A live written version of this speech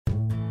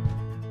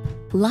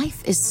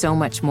Life is so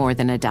much more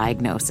than a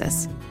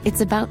diagnosis. It's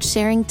about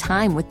sharing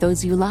time with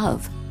those you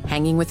love,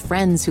 hanging with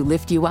friends who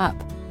lift you up,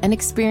 and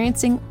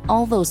experiencing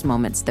all those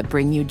moments that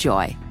bring you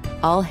joy.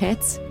 All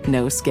hits,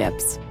 no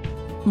skips.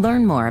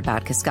 Learn more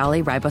about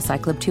Kisqali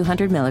Ribociclib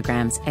 200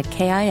 milligrams at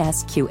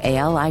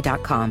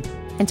KISQALI.com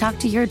and talk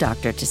to your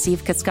doctor to see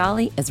if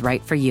Kisqali is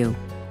right for you.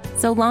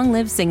 So long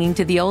live singing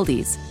to the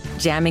oldies,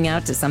 jamming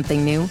out to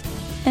something new,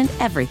 and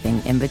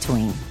everything in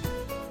between.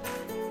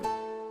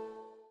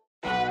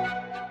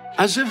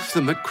 As if the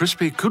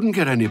McCrispy couldn't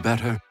get any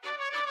better,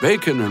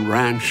 Bacon and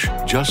Ranch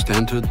just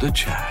entered the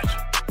chat.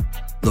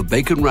 The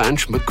Bacon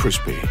Ranch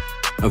McCrispy,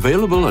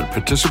 available at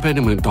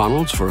participating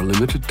McDonald's for a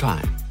limited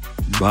time.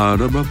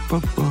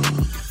 Ba-da-ba-ba-ba.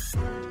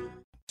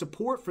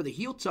 Support for the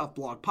Heel Tough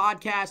Blog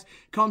podcast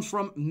comes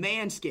from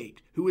Manscaped,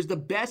 who is the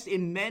best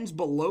in men's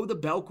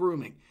below-the-belt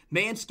grooming.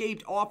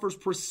 Manscaped offers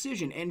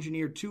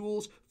precision-engineered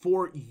tools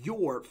for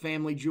your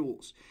family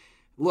jewels.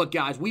 Look,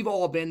 guys, we've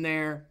all been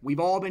there.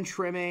 We've all been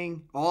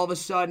trimming. All of a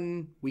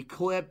sudden, we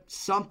clip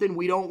something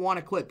we don't want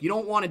to clip. You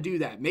don't want to do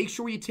that. Make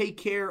sure you take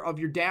care of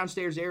your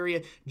downstairs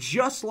area,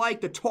 just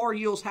like the Tar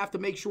Heels have to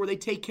make sure they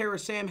take care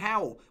of Sam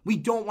Howell. We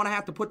don't want to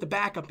have to put the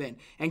backup in.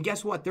 And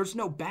guess what? There's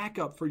no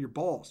backup for your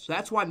balls. So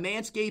that's why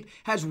Manscaped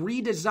has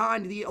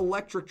redesigned the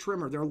electric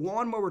trimmer. Their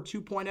Lawnmower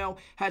 2.0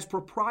 has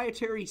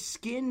proprietary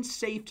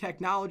skin-safe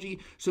technology,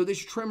 so this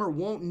trimmer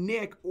won't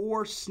nick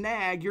or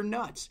snag your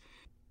nuts.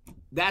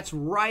 That's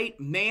right,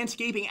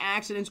 manscaping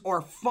accidents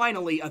are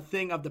finally a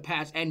thing of the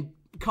past, and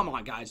come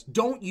on, guys,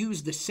 don't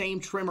use the same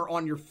trimmer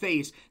on your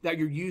face that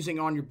you're using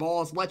on your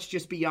balls. Let's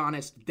just be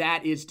honest,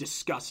 that is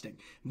disgusting.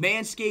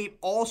 Manscaped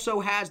also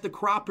has the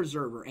Crop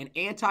Preserver, an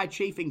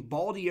anti-chafing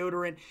ball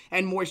deodorant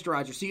and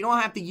moisturizer, so you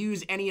don't have to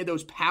use any of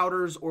those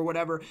powders or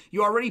whatever.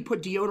 You already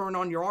put deodorant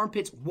on your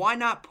armpits. Why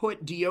not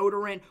put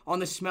deodorant on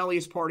the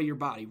smelliest part of your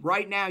body?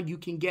 Right now, you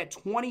can get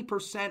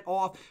 20%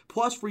 off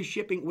plus free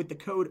shipping with the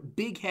code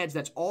BIGHEADS.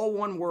 That's all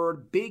one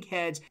word,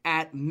 BIGHEADS,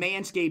 at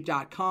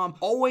manscaped.com.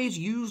 Always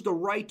use the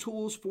right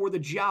tools for the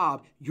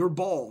job. Your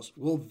balls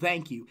will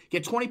thank you.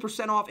 Get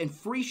 20% off and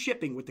free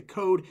shipping with the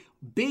code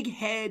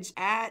BIGHEADS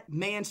at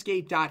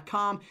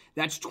manscaped.com.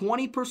 That's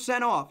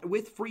 20% off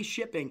with free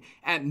shipping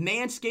at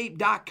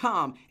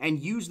manscaped.com, and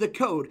use the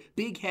code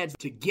BIGHEADS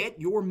to get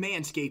your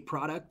Manscaped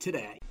product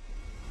today.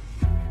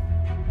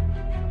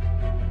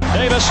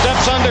 Davis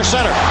steps under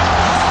center.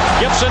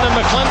 Gibson and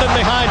McClendon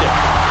behind him.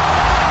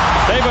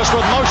 Davis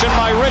with motion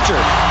by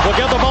Richard. Will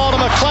give the ball to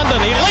McClendon.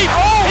 He leaps.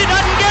 Oh, he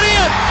doesn't get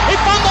in. He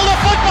fumbled the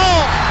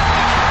football.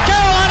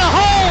 Carolina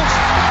holds.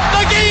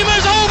 The game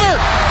is over.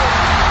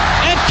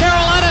 And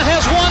Carolina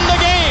has won the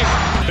game.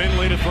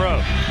 Finley to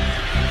throw.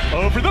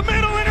 Over the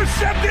middle,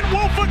 intercepted.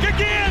 Wolford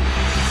again.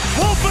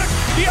 Wolford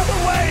the other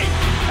way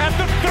at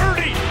the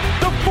 30,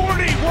 the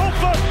 40.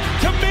 Wolford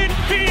to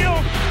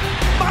midfield.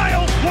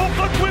 Miles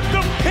Wolford with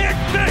the pick.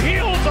 The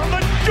Heels on the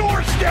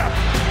doorstep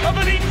of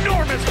an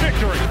enormous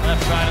victory.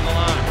 Left side of the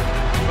line.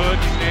 Hood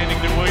standing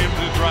to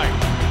Williams' right.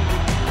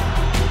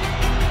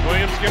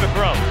 Williams going to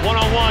throw.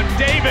 One-on-one.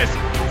 Davis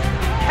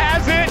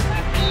has it.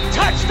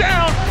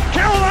 Touchdown.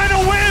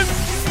 Carolina wins.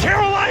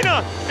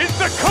 Carolina is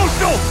the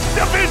Coastal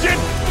Division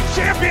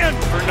champion.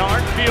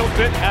 Bernard fields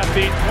it at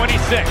the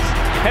 26.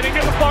 Heading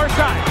to the far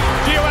side.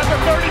 Gio at the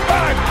 35.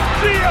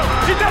 Gio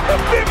is at the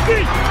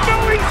 50.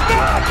 No, he's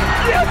not.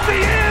 Yes,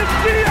 he is.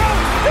 Gio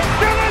is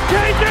going to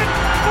take it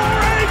for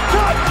a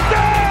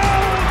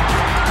touchdown.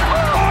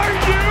 Are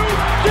you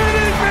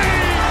kidding me?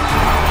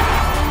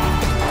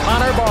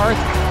 Connor Barth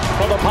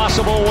for the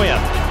possible win.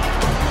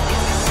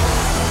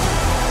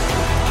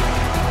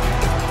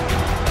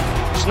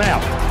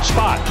 Snap,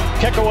 spot,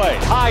 kick away,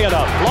 high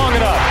enough, long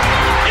enough.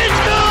 It's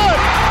good!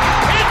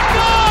 It's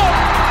good!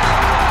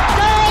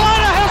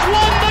 Carolina has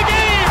won the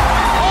game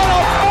on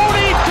a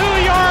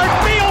 42-yard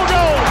field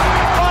goal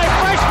by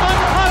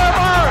freshman Connor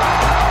Barth.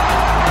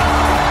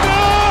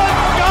 Good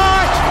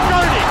gosh,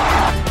 dirty.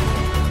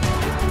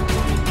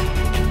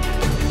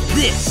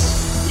 This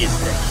is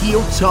the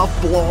Heel Tough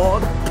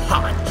Blog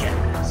podcast.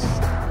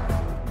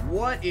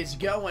 What is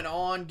going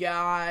on,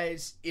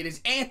 guys? It is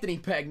Anthony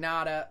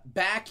Pagnotta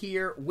back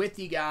here with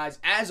you guys.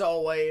 As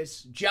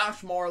always,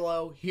 Josh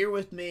Marlowe here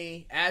with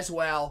me as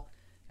well.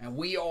 And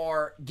we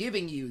are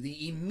giving you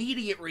the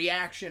immediate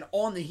reaction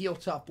on the Heel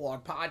Tough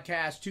Blog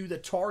podcast to the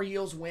Tar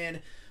Heels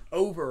win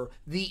over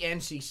the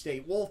NC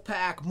State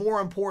Wolfpack.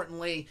 More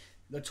importantly,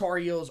 the Tar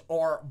Heels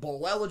are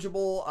bowl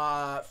eligible,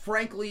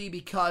 frankly,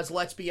 because,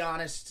 let's be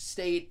honest,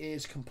 State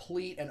is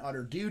complete and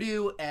utter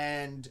doo-doo,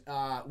 and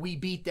we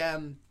beat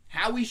them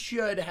how we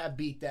should have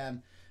beat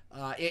them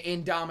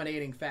in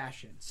dominating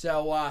fashion.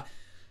 So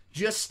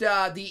just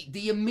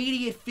the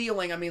immediate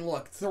feeling, I mean,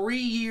 look, 3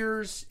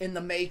 years in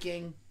the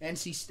making.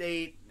 NC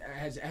State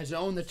has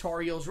owned the Tar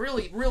Heels,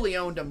 really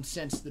owned them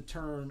since the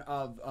turn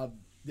of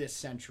this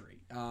century.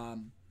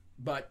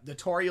 But the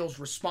Tar Heels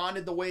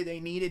responded the way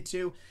they needed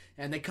to,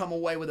 and they come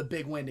away with a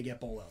big win to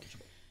get bowl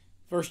eligible.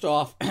 First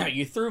off,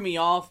 you threw me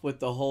off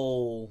with the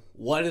whole,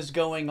 what is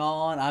going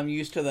on? I'm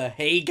used to the,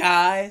 hey,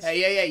 guys.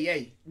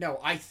 Hey. No,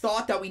 I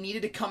thought that we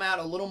needed to come out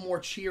a little more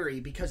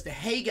cheery because the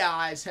hey,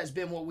 guys has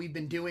been what we've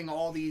been doing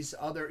all these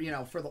other,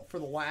 for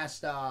the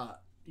last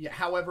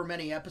however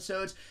many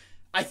episodes.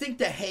 I think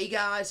the hey,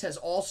 guys has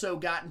also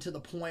gotten to the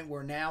point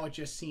where now it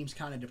just seems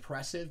kind of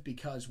depressive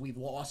because we've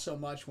lost so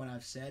much when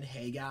I've said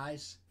hey,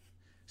 guys.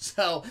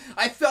 So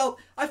I felt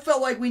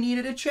like we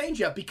needed a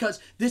change up because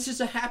this is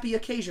a happy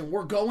occasion.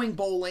 We're going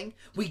bowling.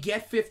 We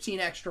get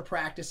 15 extra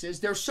practices.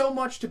 There's so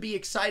much to be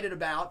excited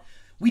about.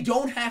 We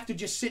don't have to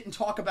just sit and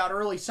talk about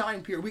early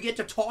signing period. We get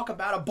to talk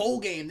about a bowl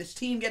game. This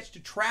team gets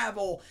to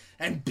travel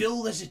and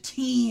build as a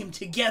team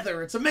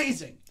together. It's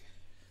amazing.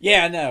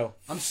 Yeah, no.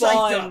 I'm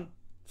psyched up.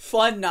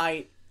 Fun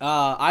night.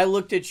 I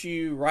looked at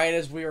you right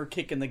as we were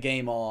kicking the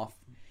game off.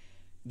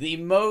 The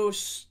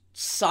most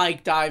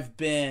psyched I've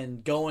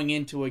been going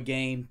into a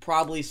game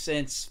probably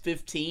since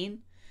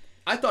 15.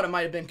 I thought it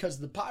might have been because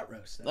of the pot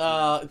roast.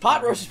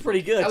 Pot roast is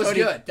pretty good. That was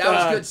good. That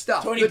was good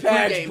stuff. Tony good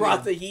Pags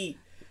brought the heat.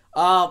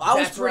 I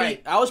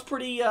was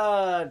pretty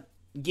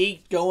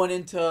geeked going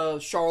into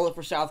Charlotte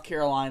for South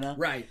Carolina.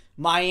 Right.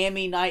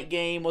 Miami night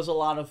game was a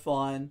lot of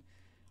fun.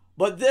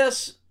 But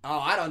this... Oh,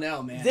 I don't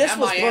know, man. This that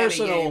was Miami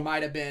personal. Game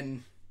might have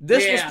been...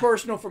 This was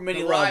personal for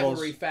many levels.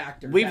 Rivalry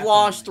factor. We've definitely.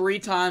 lost 3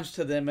 times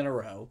to them in a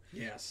row.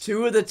 Yes.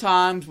 2 of the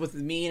times with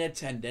me in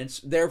attendance,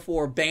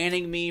 therefore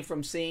banning me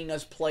from seeing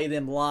us play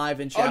them live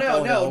in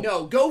Chapel Hill.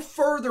 No. Go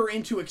further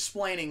into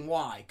explaining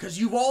why. Because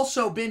you've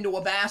also been to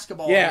a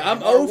basketball game.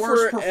 I'm Our 0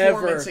 worst for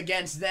performance ever.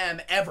 Against them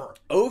ever.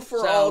 0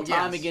 for all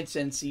time yes. against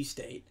NC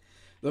State.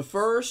 The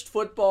first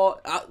football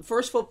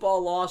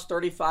loss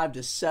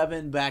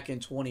 35-7 back in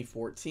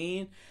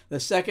 2014.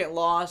 The second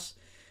loss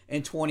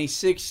in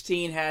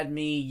 2016 had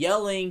me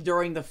yelling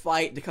during the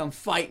fight to come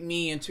fight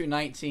me in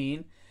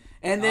 2019.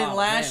 And then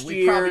last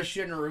year... We probably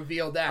shouldn't have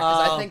revealed that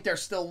because I think they're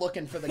still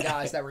looking for the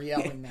guys that were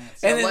yelling that.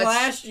 So and then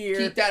last year...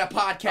 Keep that a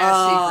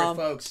podcast secret,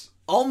 folks.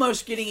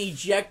 Almost getting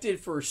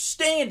ejected for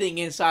standing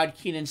inside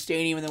Kenan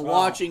Stadium and then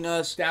watching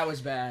us... That was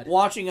bad.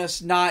 Watching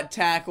us not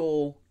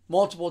tackle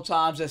multiple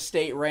times as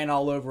State ran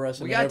all over us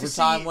and an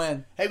overtime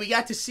win. Hey, we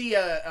got to see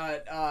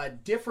a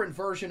different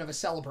version of a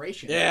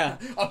celebration. Yeah.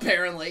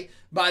 Apparently,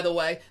 by the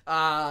way.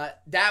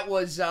 That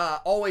was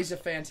always a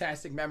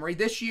fantastic memory.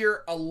 This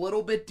year, a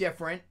little bit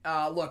different.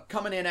 Look,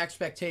 coming in,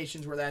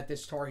 expectations were that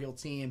this Tar Heel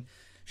team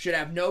should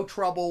have no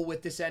trouble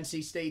with this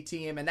NC State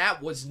team, and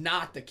that was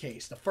not the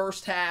case. The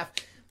first half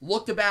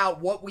looked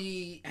about what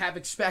we have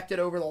expected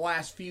over the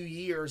last few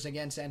years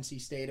against NC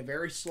State. A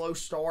very slow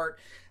start.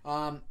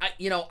 I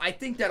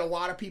think that a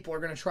lot of people are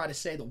going to try to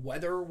say the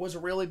weather was a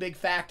really big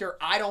factor.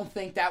 I don't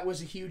think that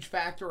was a huge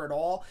factor at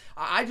all.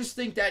 I just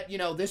think that,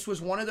 this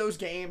was one of those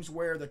games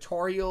where the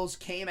Tar Heels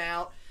came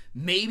out,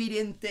 maybe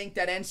didn't think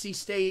that NC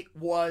State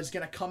was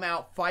going to come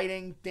out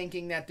fighting,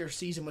 thinking that their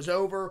season was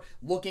over,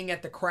 looking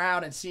at the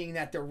crowd and seeing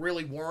that there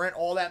really weren't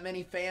all that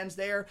many fans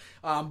there.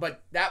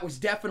 But that was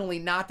definitely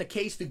not the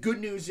case. The good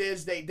news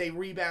is they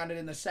rebounded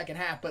in the second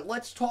half. But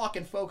let's talk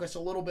and focus a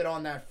little bit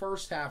on that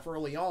first half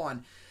early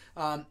on.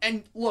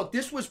 And look,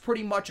 this was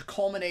pretty much a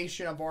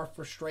culmination of our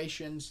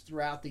frustrations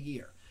throughout the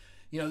year.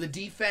 The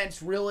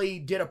defense really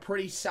did a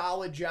pretty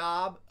solid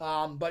job,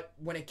 but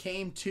when it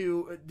came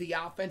to the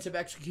offensive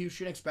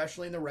execution,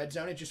 especially in the red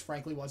zone, it just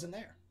frankly wasn't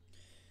there.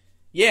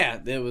 Yeah,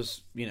 there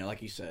was,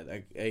 like you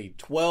said, a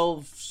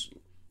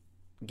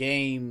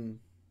 12-game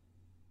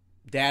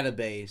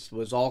database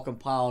was all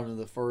compiled in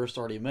the first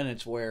 30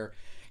 minutes where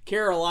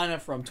Carolina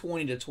from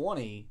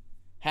 20-20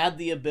 had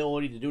the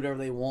ability to do whatever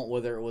they want,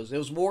 whether it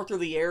was more through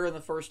the air in the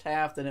first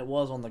half than it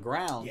was on the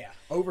ground. Yeah,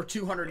 over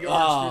 200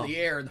 yards through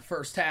the air in the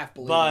first half,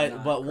 believe it or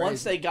not. But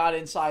once they got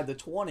inside the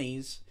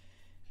 20s,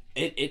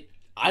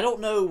 I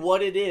don't know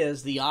what it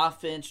is, the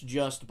offense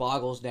just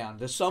boggles down.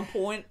 To some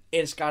point,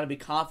 it's got to be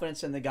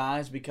confidence in the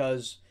guys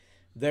because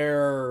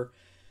they're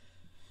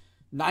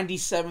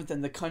 97th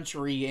in the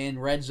country in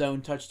red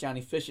zone touchdown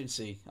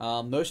efficiency.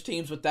 Most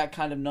teams with that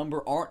kind of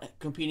number aren't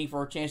competing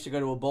for a chance to go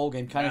to a bowl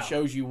game. Kind of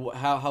shows you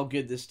how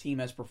good this team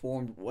has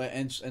performed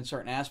in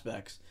certain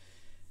aspects.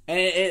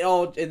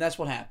 And that's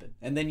what happened.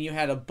 And then you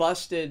had a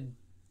busted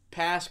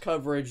pass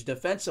coverage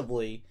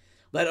defensively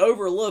that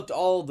overlooked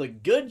all the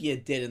good you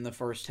did in the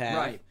first half.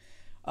 Right.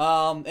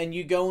 And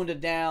you go into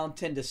down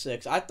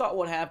 10-6. I thought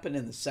what happened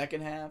in the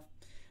second half,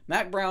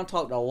 Mack Brown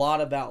talked a lot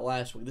about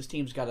last week. This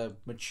team's got to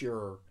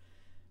mature.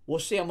 We'll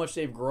see how much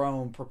they've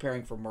grown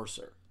preparing for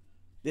Mercer.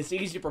 It's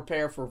easy to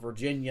prepare for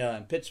Virginia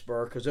and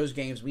Pittsburgh because those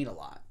games mean a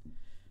lot.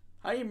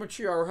 How do you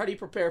mature, or how do you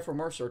prepare for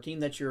Mercer, a team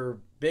that you're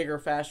bigger,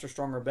 faster,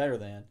 stronger, better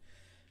than?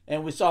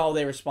 And we saw how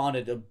they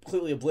responded,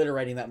 completely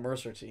obliterating that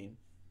Mercer team.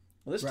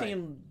 Well, this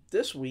team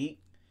this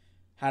week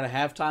had a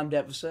halftime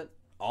deficit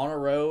on a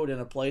road in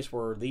a place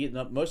where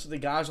most of the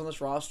guys on this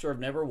roster have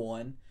never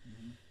won.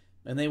 Mm-hmm.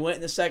 And they went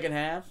in the second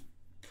half.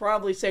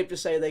 Probably safe to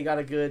say they got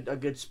a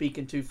good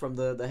speaking to from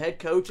the head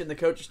coach and the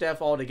coaching staff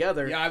all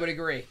together. Yeah, I would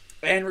agree.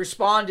 And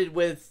responded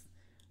with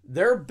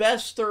their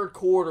best third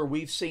quarter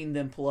we've seen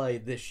them play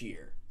this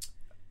year.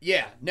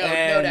 Yeah, no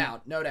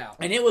doubt.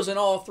 And it was in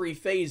all three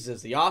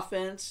phases. The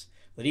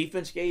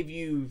defense gave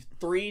you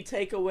 3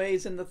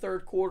 takeaways in the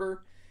third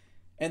quarter,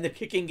 and the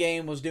kicking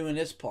game was doing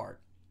its part.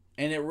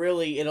 And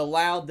it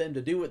allowed them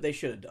to do what they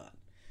should have done,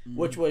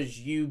 which was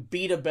you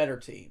beat a better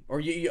team, or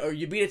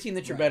you beat a team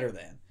that you're better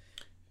than.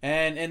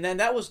 And then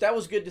that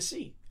was good to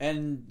see.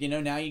 And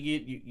now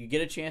you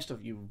get a chance to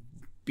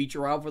beat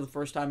your rival for the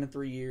first time in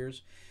 3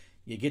 years.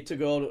 You get to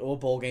go to a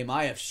bowl game.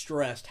 I have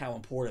stressed how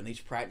important these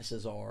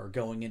practices are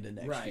going into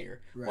next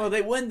year. Right. Well,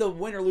 they win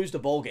or lose the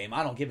bowl game.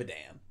 I don't give a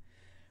damn.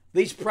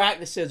 These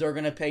practices are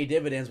going to pay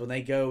dividends when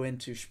they go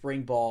into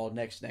spring ball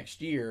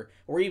next year,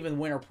 or even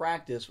winter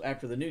practice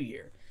after the new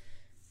year.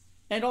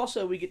 And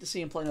also, we get to see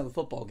him play another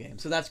football game,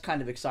 so that's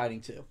kind of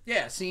exciting too.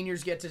 Yeah,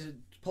 seniors get to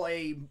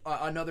play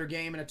another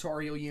game in a Tar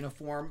Heel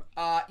uniform.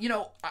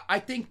 I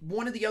think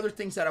one of the other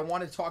things that I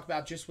wanted to talk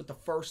about just with the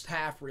first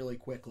half really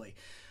quickly,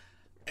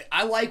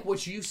 I like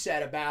what you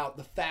said about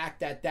the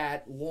fact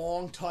that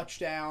long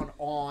touchdown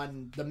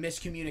on the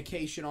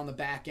miscommunication on the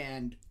back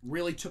end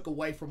really took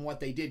away from what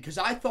they did. Because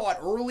I thought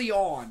early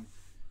on,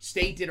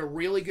 State did a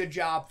really good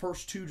job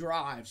first 2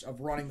 drives of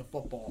running the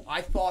football.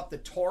 I thought the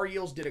Tar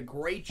Heels did a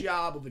great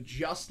job of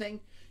adjusting.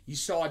 You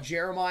saw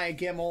Jeremiah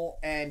Gemmel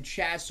and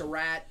Chaz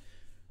Surratt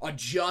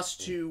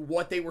adjust to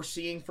what they were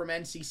seeing from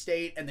NC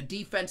State, and the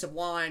defensive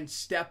line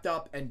stepped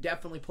up and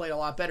definitely played a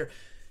lot better.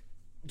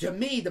 To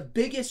me, the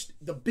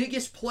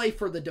biggest play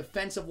for the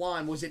defensive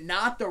line, was it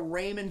not the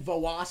Raymond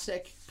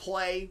Voasic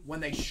play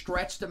when they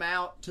stretched him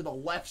out to the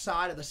left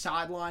side of the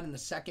sideline in the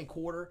second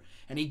quarter,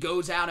 and he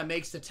goes out and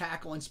makes the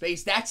tackle in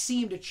space? That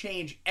seemed to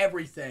change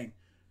everything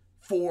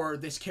for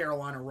this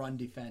Carolina run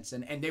defense,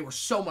 and they were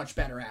so much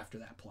better after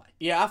that play.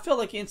 Yeah, I feel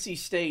like NC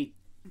State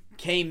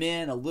came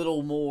in a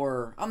little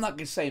more, I'm not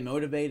going to say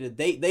motivated.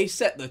 They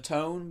set the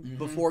tone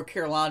before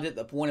Carolina did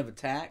the point of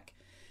attack.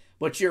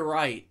 But you're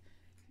right.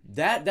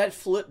 That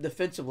flip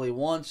defensively,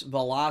 once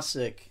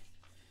Velasic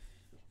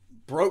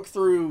broke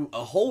through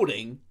a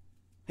holding,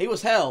 he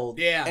was held,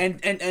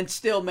 and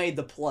still made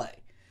the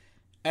play.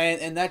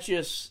 And that's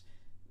just,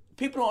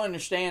 people don't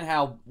understand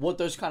what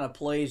those kind of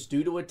plays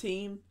do to a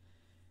team,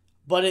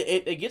 but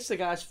it gets the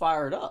guys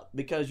fired up,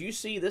 because you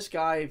see this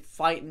guy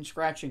fighting,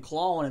 scratching,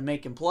 clawing, and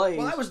making plays.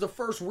 Well, that was the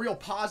first real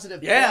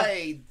positive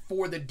play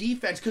for the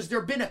defense, because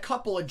there have been a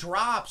couple of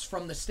drops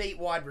from the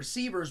statewide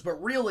receivers,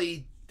 but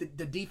really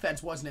the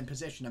defense wasn't in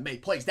position to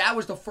make plays. That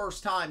was the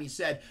first time he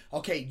said,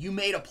 okay, you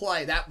made a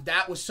play.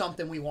 That was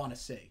something we want to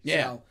see.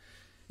 Yeah. So,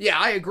 yeah,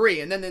 I agree.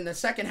 And then in the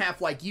second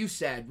half, like you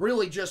said,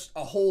 really just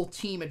a whole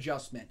team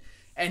adjustment.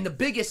 And the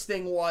biggest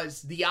thing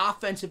was the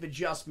offensive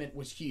adjustment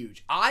was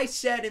huge. I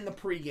said in the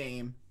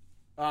pregame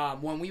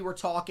when we were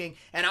talking,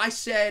 and I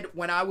said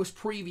when I was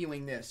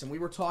previewing this, and we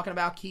were talking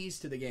about keys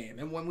to the game,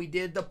 and when we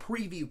did the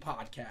preview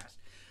podcast,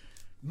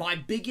 my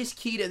biggest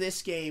key to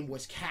this game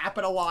was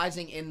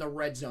capitalizing in the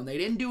red zone. They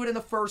didn't do it in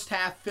the first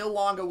half. Phil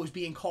Longo was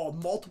being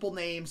called multiple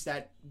names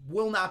that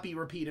will not be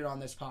repeated on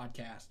this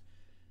podcast.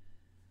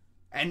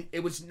 And it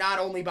was not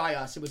only by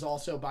us, it was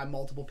also by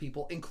multiple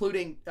people,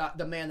 including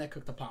the man that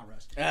cooked the pot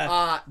roast.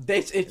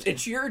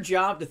 It's your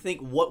job to think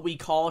what we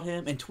called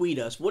him and tweet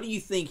us. What do you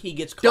think he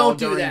gets called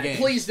during games? Don't do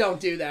that. Please don't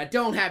do that.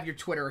 Don't have your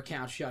Twitter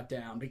account shut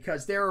down,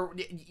 because you're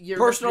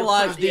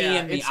personalized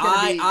DM me.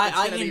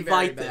 I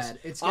invite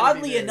this.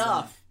 Oddly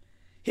enough,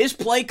 his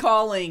play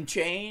calling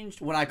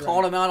changed when I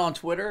called him out on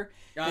Twitter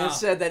and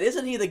said that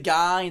isn't he the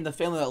guy in the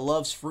family that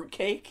loves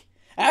fruitcake?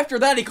 After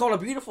that, he called a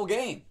beautiful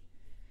game.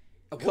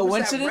 Coincidence?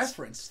 What was that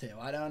reference to?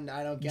 I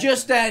don't get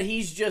just that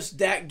he's just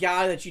that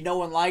guy that no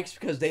one likes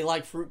because they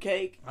like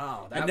fruitcake.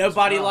 Oh, that and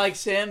nobody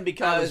likes him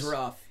because that was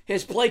rough.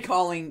 His play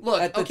calling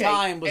at the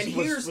time was trash.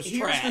 Here's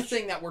the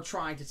thing that we're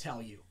trying to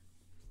tell you.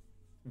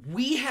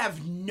 We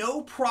have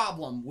no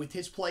problem with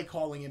his play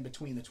calling in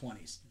between the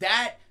 20s.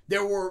 That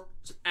there were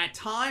at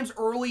times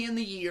early in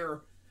the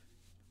year,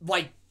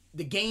 like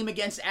the game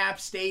against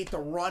App State, the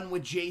run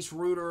with Jace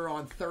Ruder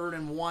on 3rd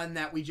and 1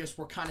 that we just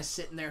were kind of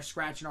sitting there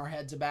scratching our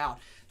heads about.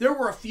 There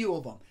were a few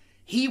of them.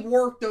 He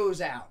worked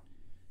those out.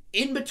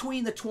 In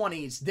between the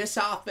 20s, this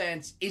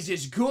offense is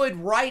as good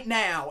right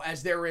now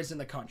as there is in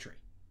the country.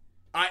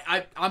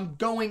 I'm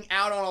going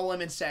out on a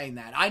limb and saying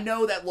that. I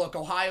know that, look,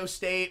 Ohio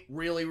State,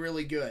 really,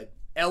 really good.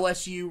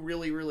 LSU,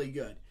 really, really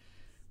good.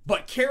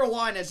 But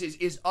Carolina's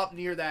is up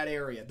near that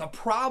area. The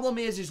problem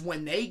is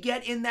when they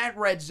get in that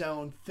red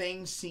zone,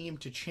 things seem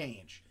to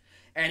change.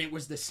 And it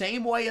was the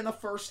same way in the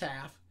first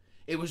half.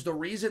 It was the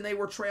reason they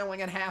were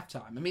trailing at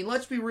halftime. I mean,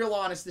 let's be real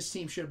honest, this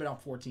team should have been on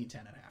 14-10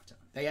 at halftime.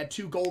 They had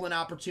 2 golden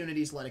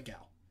opportunities, let it go.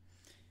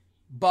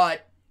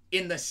 But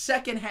in the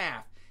second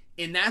half,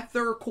 in that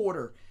third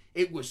quarter,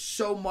 it was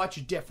so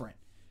much different.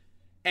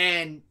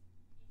 And,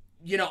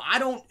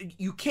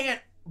 you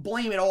can't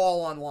blame it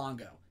all on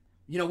Longo.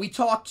 We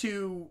talked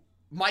to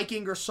Mike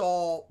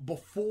Ingersoll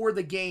before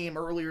the game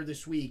earlier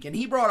this week, and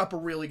he brought up a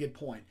really good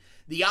point.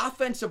 The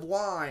offensive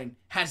line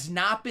has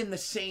not been the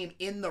same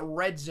in the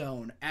red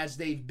zone as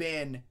they've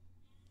been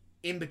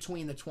in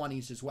between the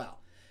 20s as well.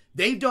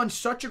 They've done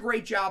such a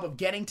great job of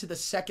getting to the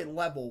second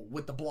level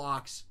with the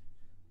blocks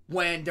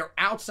when they're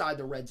outside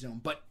the red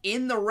zone. But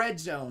in the red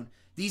zone,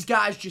 these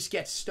guys just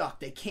get stuck.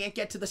 They can't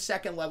get to the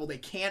second level. They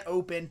can't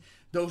open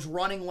those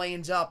running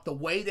lanes up the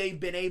way they've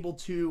been able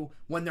to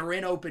when they're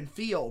in open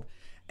field.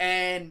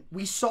 And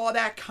we saw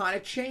that kind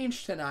of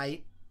change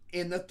tonight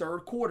in the third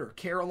quarter.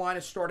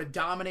 Carolina started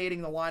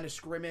dominating the line of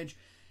scrimmage,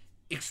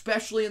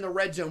 especially in the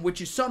red zone,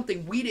 which is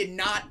something we did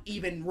not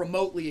even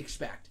remotely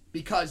expect,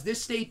 because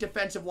this State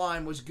defensive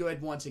line was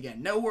good once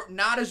again. No,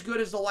 not as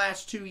good as the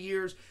last 2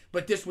 years,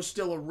 but this was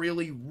still a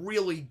really,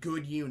 really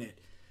good unit.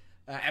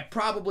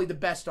 Probably the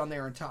best on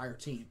their entire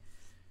team.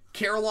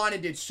 Carolina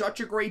did such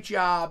a great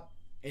job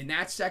in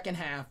that second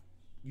half.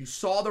 You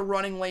saw the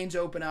running lanes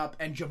open up,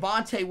 and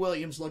Javonte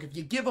Williams, look, if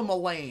you give him a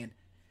lane,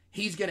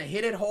 he's going to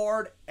hit it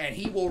hard, and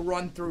he will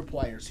run through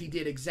players. He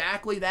did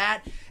exactly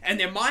that. And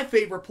then my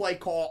favorite play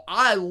call,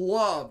 I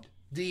loved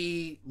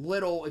the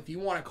little, if you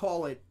want to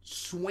call it,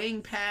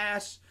 swing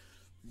pass.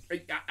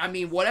 I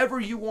mean, whatever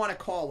you want to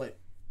call it,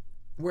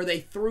 where they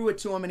threw it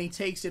to him and he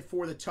takes it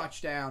for the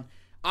touchdown.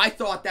 I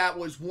thought that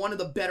was one of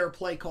the better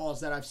play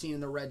calls that I've seen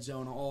in the red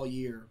zone all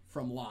year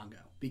from Longo,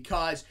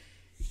 because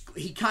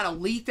he kind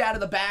of leaked out of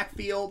the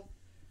backfield,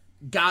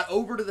 got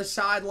over to the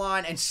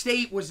sideline, and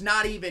State was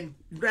not even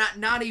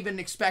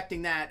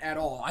expecting that at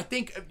all. I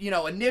think,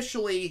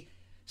 initially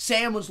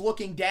Sam was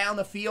looking down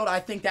the field. I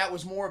think that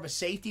was more of a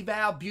safety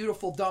valve.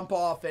 Beautiful dump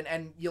off,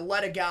 and you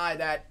let a guy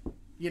that,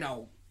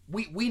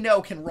 we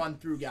know can run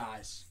through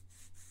guys,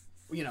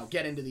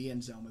 get into the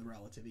end zone with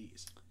relative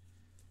ease.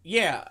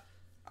 Yeah.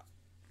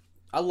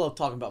 I love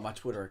talking about my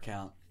Twitter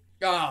account.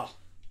 Oh.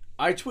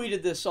 I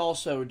tweeted this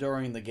also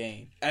during the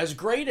game. As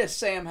great as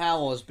Sam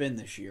Howell has been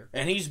this year,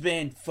 and he's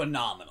been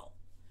phenomenal,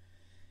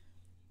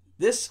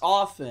 this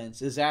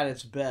offense is at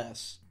its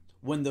best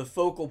when the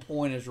focal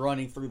point is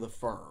running through the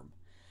firm.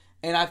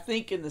 And I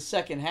think in the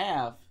second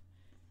half,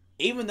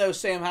 even though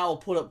Sam Howell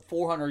put up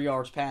 400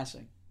 yards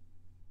passing,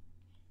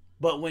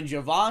 but when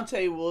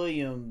Javonte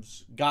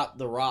Williams got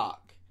the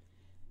rock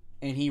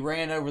and he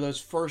ran over those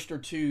first or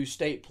two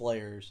State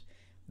players,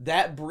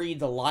 that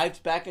breathed the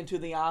life back into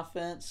the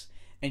offense,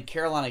 and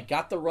Carolina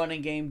got the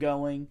running game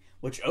going,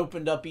 which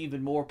opened up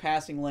even more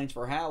passing lanes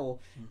for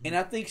Howell. Mm-hmm. And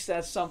I think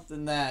that's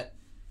something that,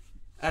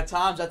 at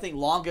times, I think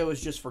Longo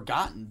is just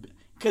forgotten.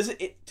 Because,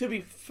 to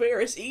be fair,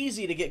 it's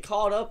easy to get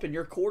caught up in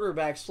your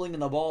quarterback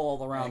slinging the ball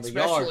all around the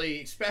yard.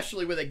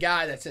 Especially with a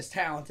guy that's as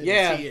talented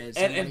as he is.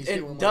 And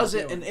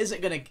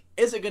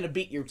isn't gonna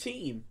beat your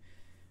team.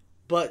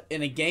 But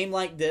in a game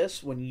like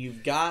this, when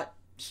you've got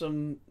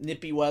some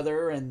nippy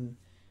weather and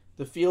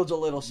the field's a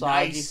little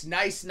soggy.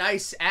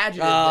 Nice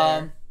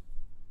adjective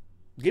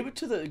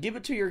there. Give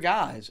it to your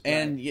guys. Right.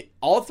 And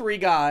all three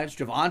guys,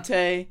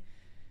 Javonte,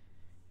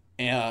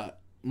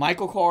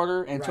 Michael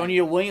Carter,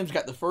 Antonio Williams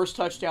got the first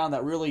touchdown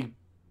that really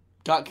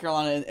got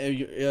Carolina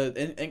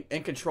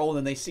in control, and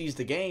then they seized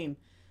the game.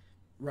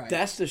 Right.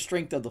 That's the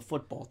strength of the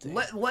football team.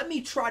 Let me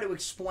try to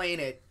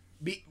explain it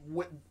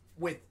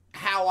with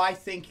how I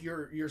think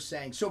you're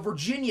saying. So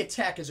Virginia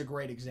Tech is a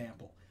great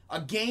example.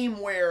 A game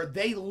where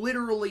they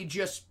literally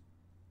just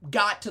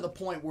got to the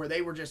point where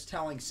they were just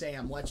telling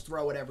Sam, let's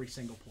throw it every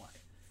single play.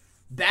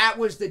 That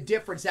was the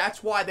difference.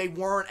 That's why they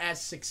weren't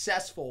as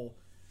successful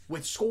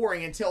with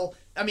scoring until,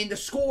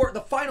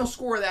 the final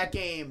score of that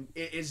game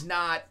is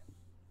not,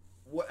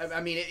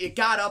 it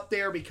got up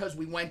there because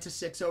we went to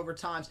 6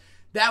 overtimes.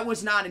 That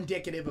was not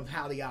indicative of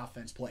how the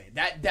offense played.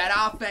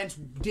 That offense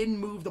didn't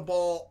move the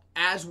ball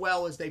as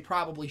well as they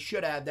probably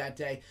should have that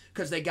day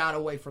because they got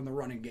away from the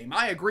running game.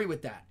 I agree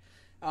with that.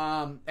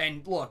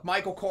 And look,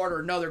 Michael Carter,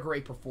 another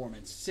great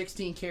performance.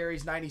 16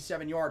 carries,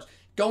 97 yards.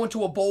 Going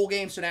to a bowl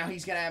game, so now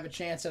he's going to have a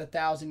chance at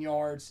 1,000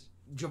 yards.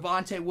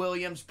 Javonte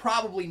Williams,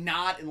 probably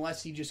not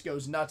unless he just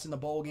goes nuts in the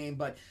bowl game.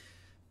 But,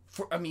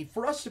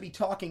 for us to be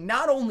talking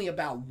not only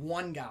about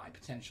one guy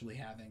potentially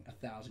having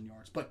 1,000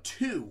 yards, but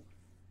two.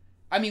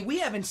 We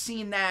haven't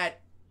seen that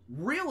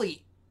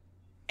really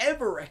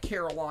ever at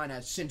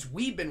Carolina since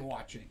we've been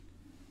watching.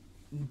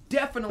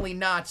 Definitely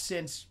not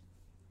since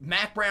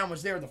Mac Brown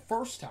was there the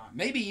first time.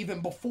 Maybe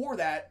even before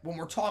that, when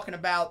we're talking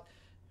about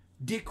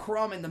Dick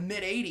Crum in the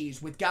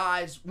mid-'80s with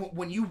guys,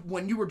 when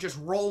you were just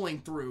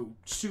rolling through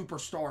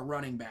superstar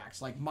running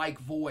backs like Mike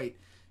Voigt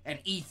and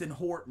Ethan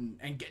Horton.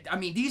 And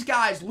these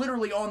guys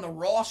literally on the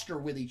roster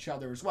with each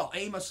other as well.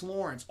 Amos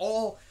Lawrence,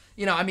 all,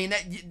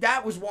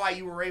 that was why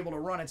you were able to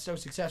run it so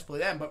successfully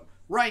then. But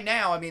right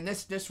now,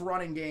 this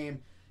running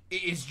game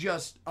is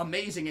just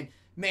amazing. And,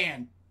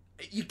 man,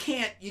 you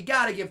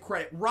got to give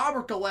credit.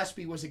 Robert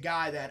Gillespie was a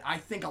guy that I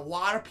think a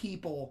lot of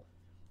people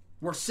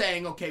were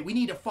saying, okay, we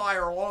need to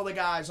fire all the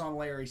guys on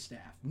Larry's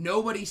staff.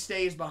 Nobody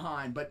stays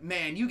behind. But,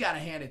 man, you got to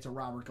hand it to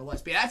Robert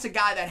Gillespie. That's a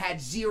guy that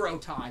had zero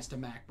ties to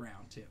Mac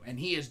Brown, too. And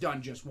he has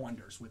done just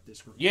wonders with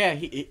this group. Yeah,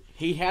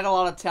 he had a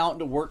lot of talent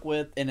to work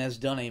with and has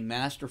done a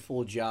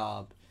masterful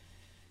job.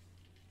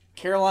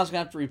 Carolina's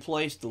going to have to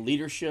replace the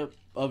leadership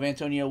of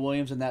Antonio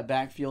Williams in that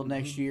backfield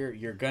next year.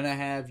 You're going to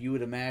have, you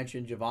would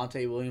imagine,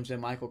 Javonte Williams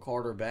and Michael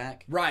Carter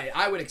back. Right,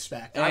 I would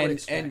expect.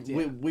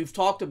 We've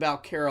talked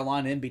about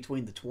Carolina in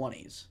between the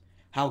 20s,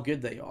 how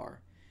good they are.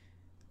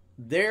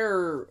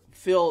 They're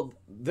Phil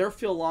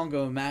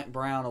Longo and Matt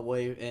Brown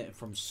away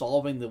from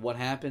solving what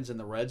happens in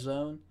the red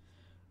zone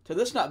to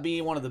this not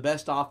being one of the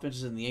best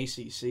offenses in the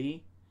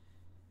ACC.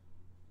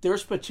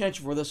 There's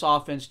potential for this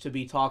offense to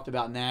be talked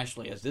about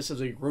nationally, as this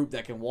is a group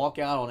that can walk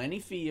out on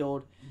any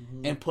field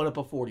and put up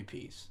a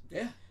 40-piece.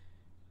 Yeah.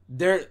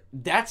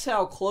 That's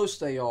how close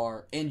they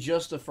are in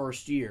just the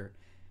first year.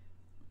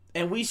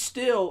 And we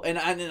still, and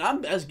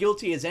I'm as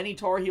guilty as any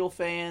Tar Heel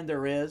fan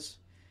there is,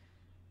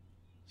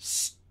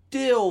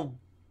 still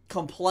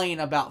complain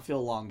about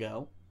Phil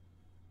Longo.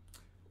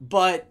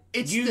 But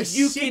you can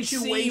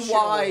see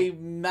why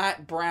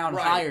Matt Brown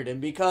hired him,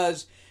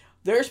 because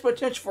there's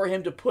potential for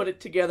him to put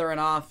it together an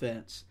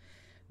offense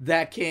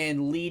that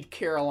can lead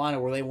Carolina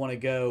where they want to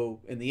go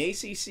in the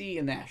ACC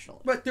and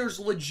nationally. But there's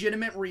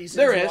legitimate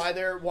reasons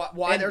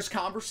why there's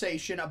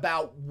conversation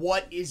about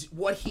what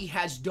he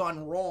has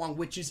done wrong,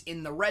 which is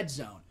in the red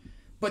zone.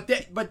 But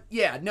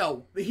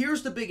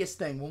here's the biggest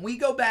thing. When we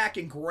go back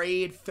and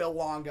grade Phil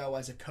Longo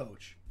as a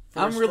coach,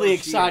 I'm really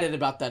excited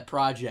about that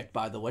project,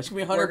 by the way. It's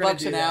going to be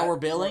 $100 an hour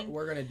billing.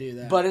 We're going to do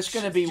that. But it's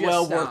going to be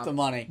worth the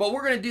money. But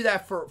we're going to do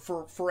that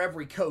for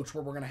every coach,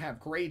 where we're going to have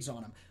grades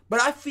on them. But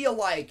I feel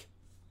like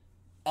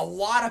a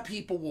lot of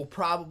people will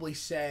probably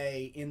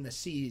say in the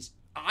C's,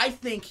 I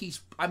think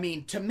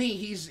to me,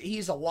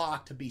 he's a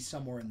lock to be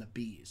somewhere in the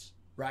B's,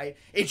 right?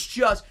 It's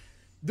just,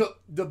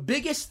 the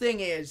biggest thing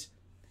is,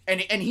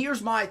 and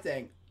here's my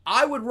thing,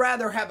 I would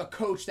rather have a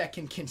coach that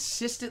can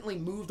consistently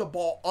move the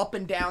ball up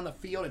and down the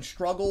field and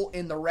struggle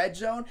in the red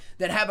zone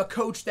than have a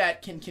coach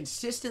that can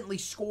consistently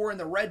score in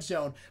the red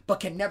zone but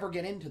can never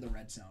get into the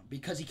red zone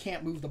because he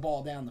can't move the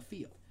ball down the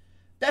field.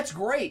 That's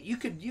great. You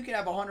could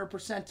have a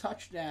 100%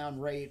 touchdown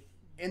rate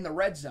in the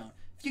red zone.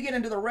 If you get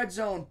into the red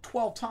zone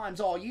 12 times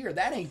all year,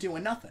 that ain't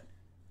doing nothing.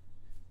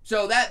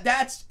 So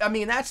that's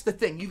the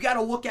thing. You got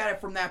to look at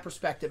it from that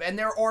perspective. And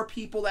there are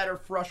people that are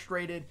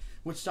frustrated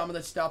with some of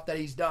the stuff that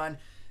he's done.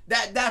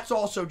 That's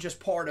also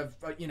just part of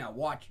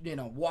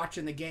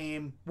watching the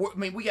game. I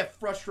mean, we get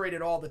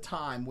frustrated all the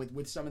time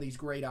with some of these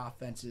great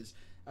offenses.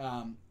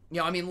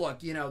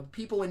 Look,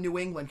 people in New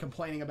England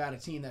complaining about a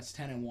team that's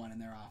 10-1 in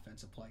their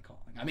offensive play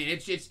calling. I mean,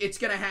 it's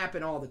going to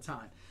happen all the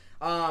time.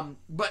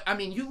 But I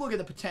mean, you look at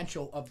the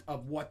potential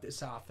of what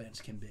this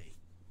offense can be.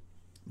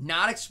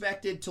 Not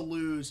expected to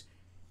lose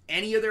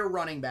any of their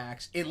running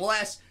backs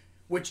unless,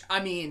 which, I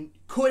mean,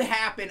 could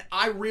happen.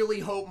 I really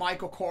hope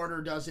Michael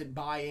Carter doesn't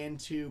buy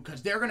into,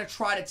 because they're going to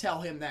try to tell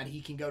him that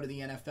he can go to the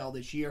NFL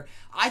this year.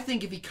 I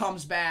think if he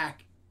comes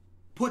back,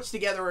 puts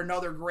together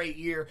another great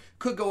year,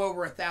 could go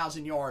over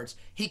 1,000 yards,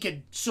 he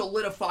could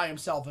solidify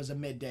himself as a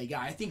midday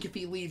guy. I think if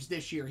he leaves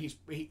this year,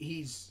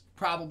 he's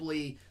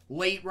probably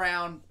late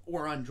round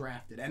or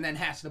undrafted, and then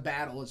has to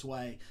battle his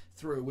way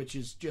through, which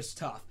is just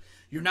tough.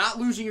 You're not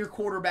losing your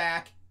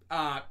quarterback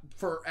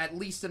for at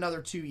least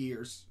another 2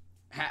 years.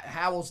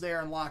 Howell's there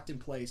and locked in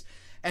place.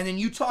 And then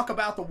you talk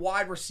about the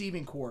wide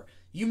receiving core.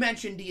 You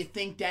mentioned, do you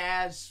think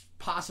Daz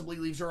possibly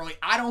leaves early?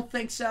 I don't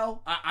think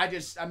so.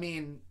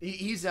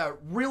 He's a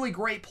really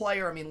great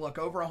player. I mean, look,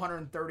 over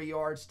 130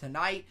 yards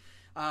tonight.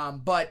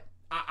 But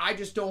I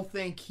just don't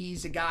think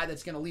he's a guy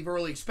that's going to leave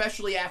early,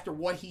 especially after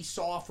what he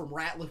saw from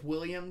Ratliff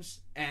Williams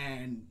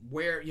and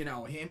where,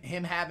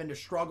 him having to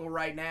struggle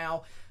right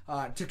now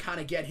to kind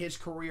of get his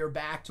career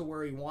back to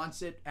where he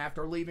wants it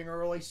after leaving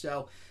early.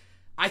 So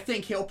I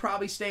think he'll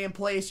probably stay in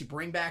place. You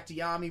bring back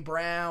De'Ami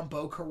Brown,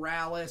 Bo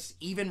Corrales,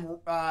 even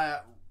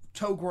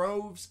Toe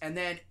Groves, and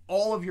then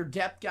all of your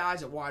depth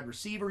guys at wide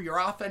receiver. Your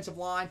offensive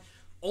line,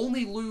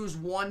 only lose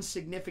one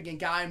significant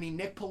guy. I mean,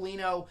 Nick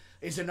Polino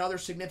is another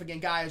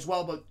significant guy as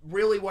well, but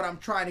really what I'm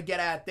trying to get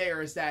at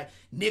there is that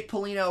Nick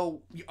Polino,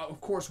 of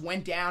course,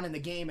 went down in the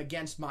game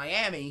against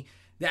Miami.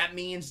 That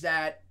means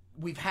that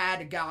we've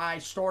had a guy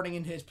starting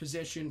in his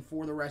position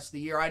for the rest of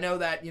the year. I know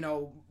that,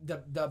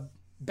 the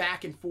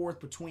back and forth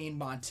between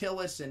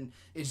Montilus and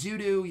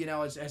Izudu,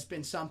 has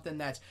been something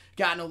that's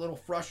gotten a little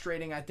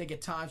frustrating, I think,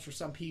 at times for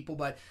some people.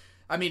 But,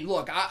 I mean,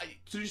 look,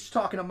 just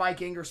talking to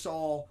Mike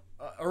Ingersoll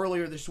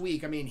earlier this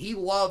week, I mean, he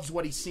loves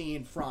what he's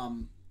seeing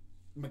from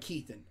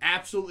McKeithen.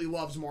 Absolutely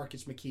loves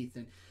Marcus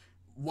McKeithen.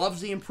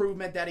 Loves the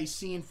improvement that he's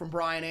seen from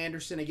Brian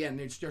Anderson. Again,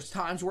 there's just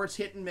times where it's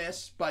hit and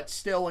miss, but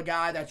still a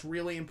guy that's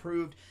really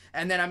improved.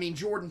 And then, I mean,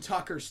 Jordan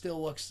Tucker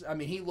still looks,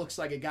 he looks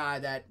like a guy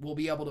that will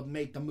be able to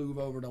make the move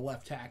over to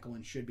left tackle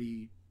and should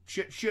be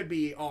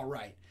all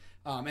right.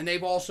 And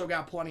they've also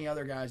got plenty of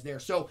other guys there.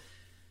 So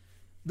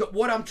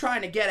what I'm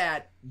trying to get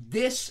at,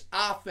 this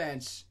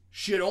offense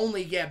should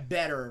only get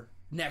better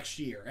next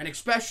year. And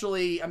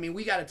especially, I mean,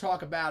 we got to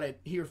talk about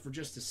it here for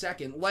just a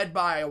second, led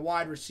by a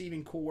wide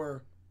receiving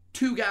core,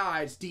 two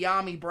guys,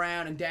 De'Ami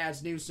Brown and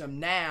Daz Newsome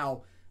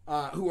now,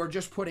 who are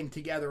just putting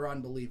together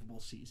unbelievable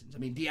seasons. I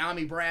mean,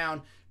 De'Ami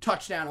Brown,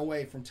 touchdown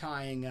away from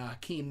tying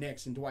Keem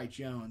Nicks and Dwight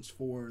Jones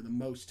for the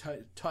most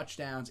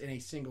touchdowns in a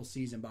single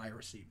season by a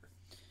receiver.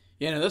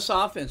 Yeah, this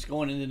offense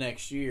going into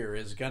next year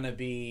is going to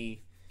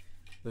be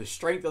the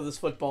strength of this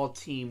football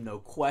team, no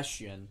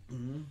question,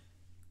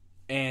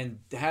 and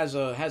has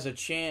a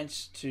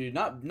chance to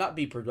not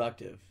be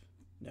productive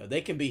No,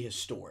 they can be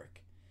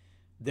historic.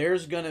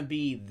 There's going to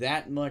be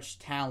that much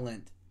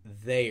talent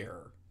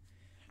there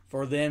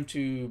for them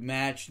to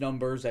match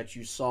numbers that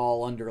you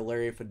saw under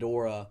Larry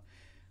Fedora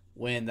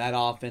when that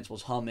offense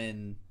was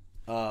humming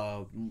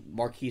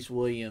Marquise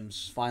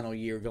Williams' final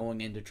year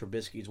going into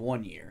Trubisky's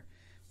 1 year.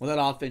 Well,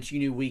 that offense you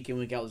knew week in,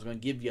 week out was going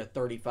to give you a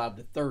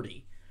 35-30.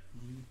 Mm-hmm.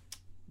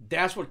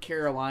 That's what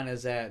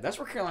Carolina's at. That's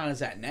where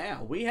Carolina's at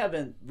now. We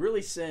haven't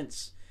really,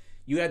 since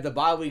you had the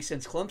bye week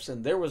since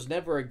Clemson, there was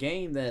never a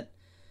game that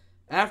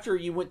after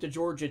you went to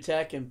Georgia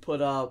Tech and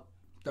put up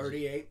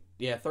 38.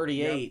 Yeah,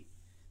 38. Yep.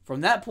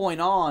 From that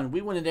point on,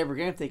 we went into every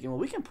game thinking, well,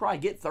 we can probably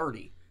get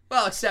 30.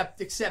 Well, except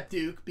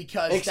Duke,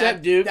 because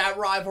Duke. That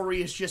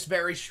rivalry is just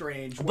very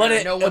strange. But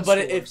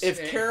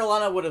if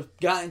Carolina would have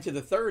gotten to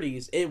the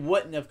 30s, it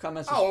wouldn't have come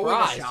as a surprise. It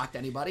wouldn't have shocked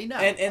anybody. No,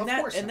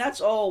 and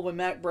that's all. When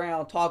Mac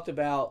Brown talked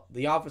about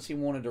the offense he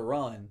wanted to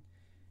run,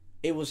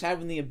 it was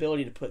having the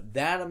ability to put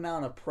that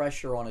amount of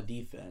pressure on a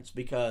defense,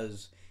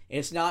 because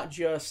it's not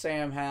just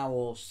Sam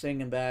Howell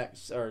singing back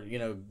or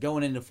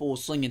going into full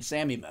slinging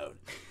Sammy mode.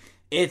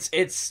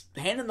 It's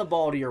handing the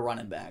ball to your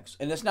running backs,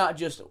 and it's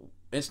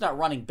not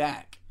running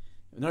back.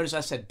 Notice I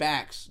said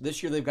backs.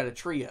 This year they've got a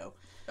trio.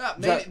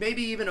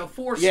 Maybe even a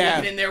four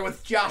in there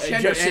with Josh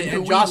Henderson.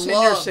 And Josh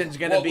Henderson's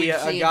going to be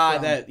a guy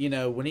that,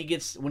 when he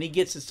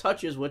gets his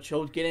touches, which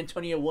he'll get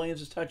Antonio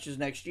Williams' touches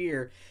next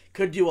year,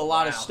 could do a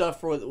lot of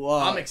stuff for.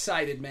 I'm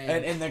excited,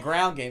 man. In the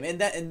ground game,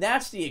 and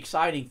that's the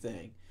exciting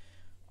thing.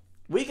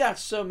 We got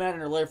so mad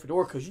under Larry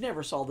Fedora because you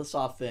never saw this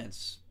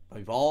offense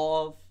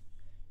evolve,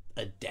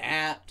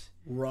 adapt,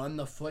 run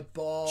the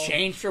football,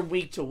 change from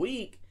week to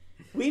week.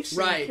 We've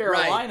seen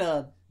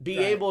Carolina be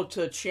able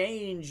to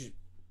change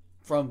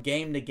from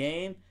game to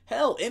game.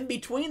 Hell, in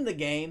between the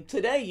game,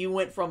 today you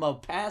went from a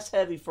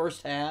pass-heavy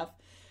first half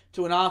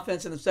to an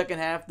offense in the second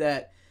half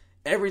that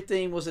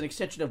everything was an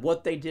extension of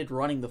what they did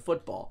running the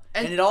football.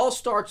 And it all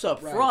starts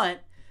up front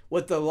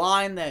with the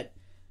line that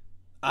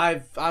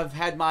I've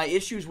had my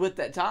issues with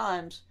at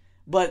times,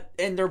 but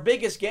in their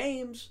biggest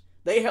games,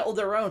 they held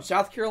their own.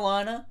 South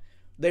Carolina,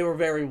 they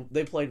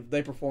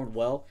performed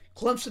well.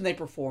 Clemson, they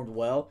performed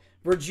well.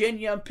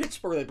 Virginia and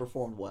Pittsburgh, they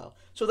performed well.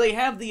 So they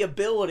have the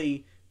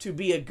ability to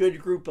be a good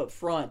group up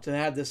front to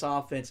have this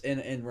offense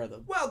in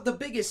rhythm. Well, the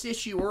biggest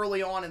issue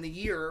early on in the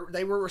year,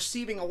 they were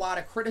receiving a lot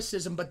of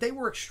criticism, but they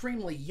were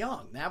extremely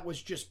young. That was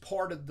just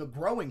part of the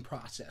growing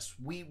process.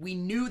 We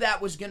knew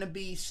that was going to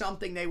be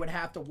something they would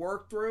have to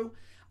work through.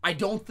 I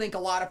don't think a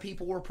lot of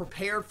people were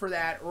prepared for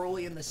that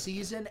early in the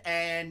season,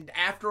 and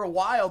after a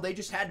while, they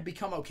just had to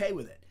become okay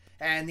with it.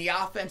 And the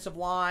offensive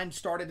line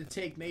started to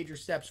take major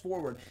steps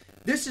forward.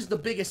 This is the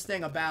biggest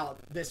thing about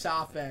this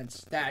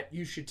offense that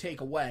you should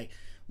take away.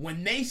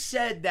 When they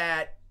said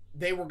that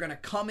they were going to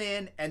come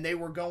in and they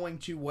were going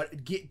to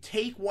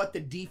take what the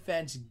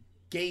defense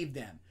gave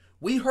them,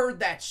 we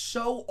heard that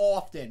so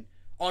often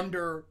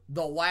under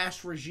the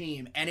last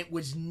regime, and it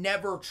was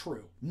never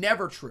true.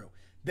 Never true.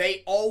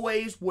 They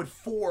always would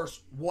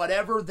force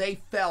whatever they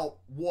felt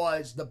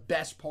was the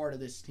best part of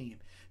this team.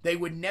 They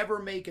would never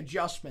make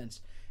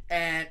adjustments.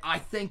 And I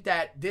think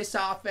that this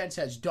offense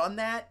has done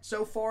that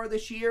so far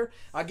this year.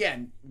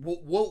 Again,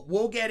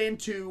 we'll get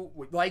into,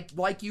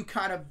 like you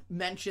kind of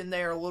mentioned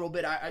there a little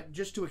bit,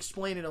 just to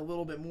explain it a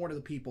little bit more to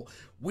the people.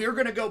 We're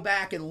going to go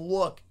back and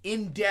look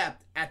in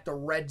depth at the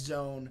red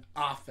zone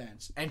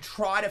offense and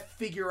try to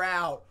figure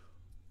out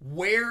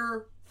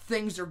where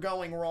things are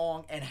going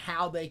wrong and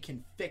how they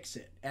can fix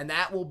it. And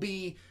that will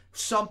be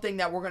something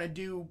that we're going to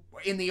do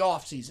in the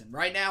offseason.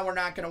 Right now, we're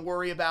not going to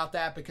worry about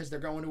that because they're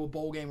going to a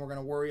bowl game. We're going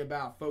to worry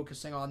about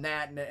focusing on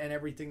that and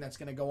everything that's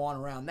going to go on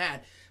around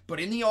that. But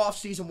in the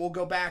offseason, we'll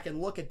go back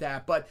and look at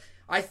that. But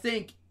I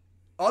think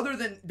other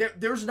than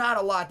there's not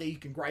a lot that you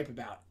can gripe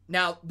about.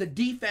 Now, the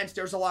defense,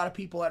 there's a lot of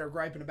people that are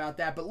griping about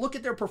that. But look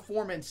at their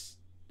performance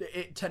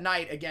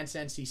tonight against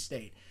NC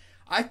State.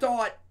 I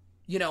thought,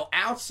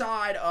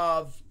 outside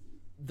of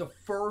the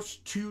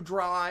first two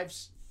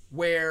drives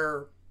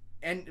where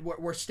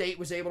State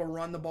was able to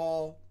run the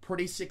ball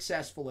pretty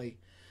successfully,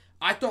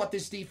 I thought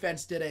this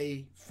defense did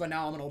a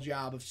phenomenal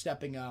job of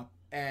stepping up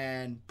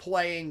and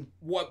playing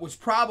what was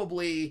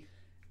probably,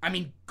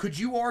 could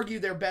you argue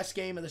their best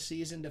game of the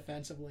season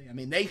defensively?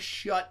 They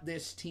shut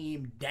this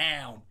team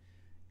down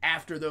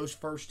after those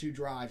first two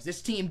drives.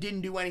 This team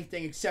didn't do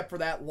anything except for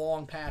that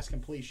long pass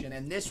completion,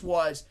 and this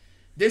was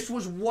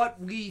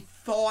what we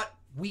thought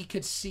we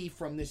could see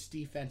from this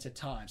defense at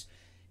times.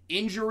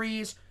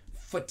 Injuries,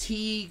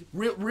 fatigue,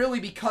 really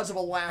because of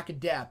a lack of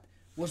depth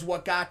was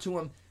what got to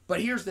him.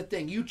 But here's the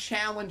thing. You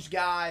challenge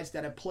guys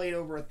that have played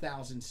over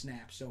 1,000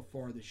 snaps so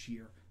far this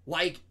year,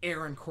 like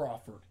Aaron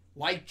Crawford,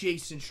 like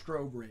Jason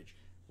Strowbridge,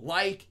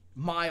 like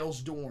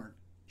Miles Dorn,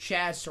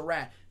 Chaz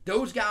Surratt.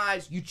 Those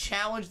guys, you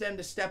challenge them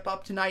to step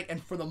up tonight,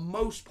 and for the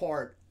most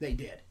part, they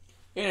did.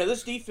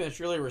 This defense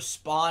really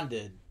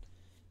responded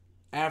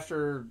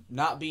after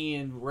not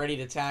being ready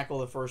to tackle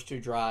the first two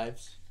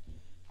drives.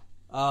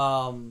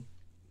 And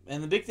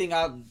the big thing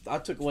I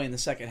took away in the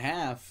second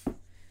half,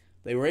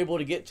 they were able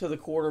to get to the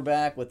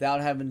quarterback without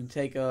having to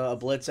take a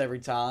blitz every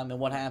time. And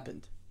what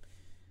happened?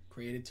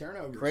 Created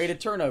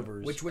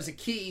turnovers. Which was a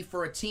key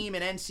for a team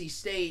in NC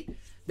State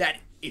that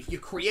if you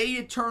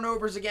created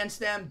turnovers against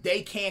them,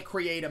 they can't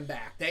create them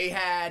back. They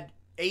had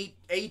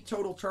eight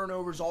total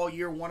turnovers all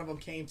year. One of them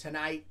came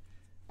tonight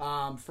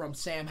from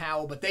Sam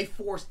Howell, but they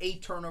forced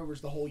 8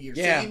 turnovers the whole year.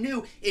 Yeah. So you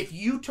knew if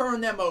you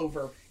turned them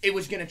over, it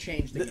was going to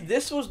change the game.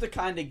 This was the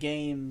kind of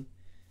game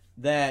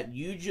that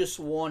you just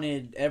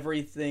wanted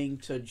everything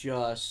to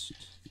just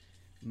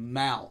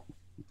mount.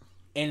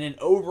 And an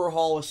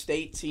overhaul a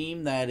state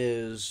team that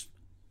is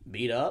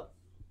beat up,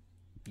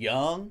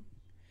 young,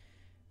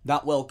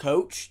 not well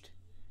coached.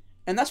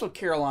 And that's what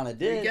Carolina did.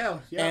 There you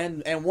go. Yeah.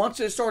 And once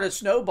it started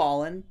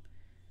snowballing,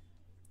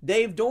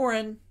 Dave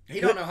Doeren,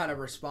 he don't know how to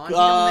respond. He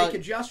doesn't make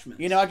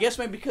adjustments. I guess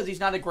maybe because he's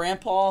not a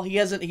grandpa, he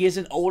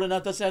isn't old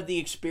enough, doesn't have the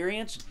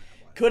experience.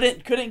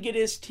 Couldn't get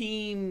his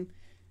team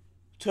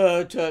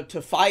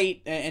to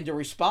fight and to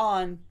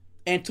respond,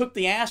 and took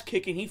the ass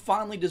kicking he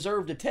finally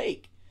deserved to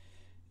take.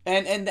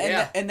 And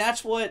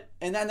that's what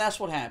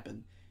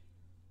happened.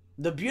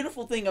 The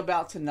beautiful thing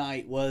about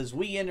tonight was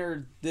we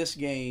entered this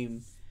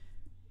game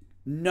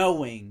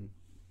knowing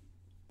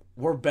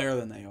we're better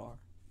than they are.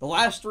 The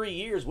last 3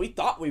 years, we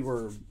thought we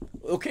were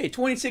okay.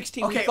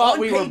 2016, we thought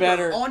we were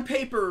better. On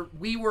paper,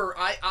 we were.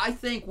 I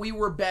think we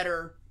were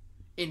better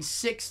in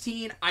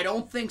 16. I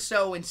don't think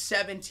so in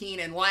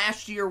 17. And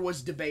last year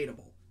was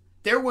debatable.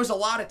 There was a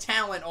lot of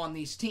talent on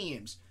these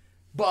teams.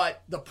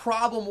 But the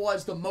problem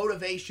was the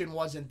motivation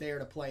wasn't there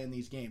to play in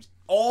these games.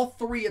 All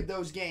 3 of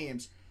those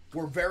games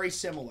were very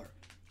similar.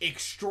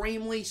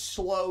 Extremely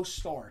slow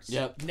starts.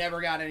 Yep.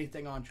 Never got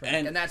anything on track.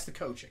 And that's the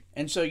coaching.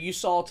 And so you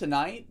saw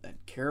tonight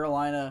that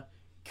Carolina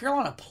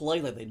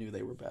played like they knew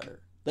they were better.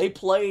 They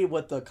played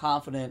with the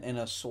confidence and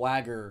a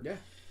swagger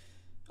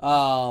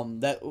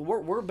that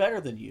we're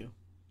better than you.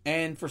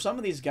 And for some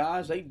of these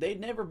guys, they'd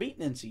never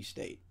beaten NC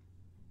State.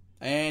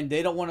 And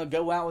they don't want to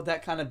go out with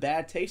that kind of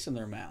bad taste in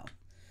their mouth.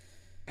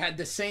 Had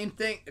the same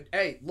thing.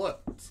 Hey,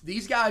 look,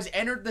 these guys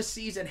entered the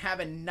season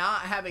having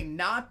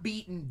not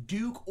beaten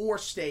Duke or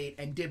State,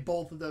 and did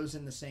both of those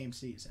in the same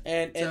season.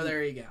 And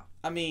there you go.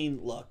 I mean,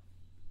 look,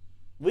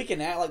 we can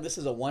act like this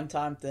is a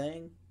one-time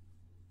thing.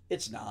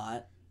 It's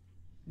not.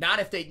 Not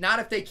if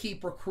they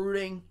keep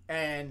recruiting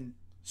and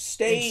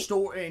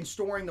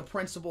storing the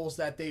principles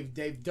that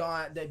they've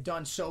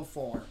done so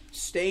far.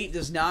 State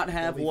does not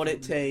have what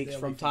it takes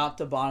from top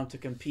to bottom to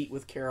compete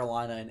with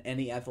Carolina in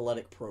any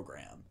athletic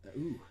program.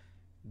 Ooh.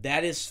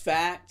 That is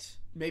fact.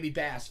 Maybe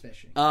bass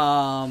fishing.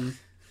 I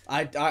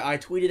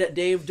tweeted at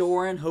Dave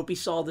Doeren. Hope he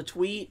saw the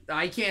tweet.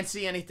 I can't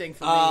see anything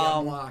from me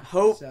unlocked.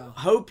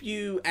 Hope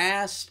you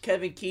asked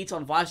Kevin Keats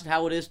on Vice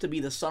how it is to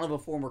be the son of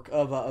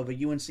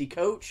a UNC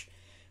coach,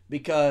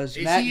 because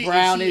Matt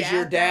Brown is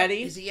your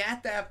daddy. Is he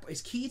at that?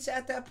 Is Keats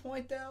at that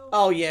point though?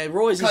 Oh yeah,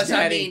 Roy's his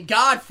daddy. I mean,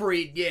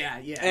 Godfrey,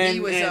 he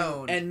was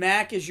owned. And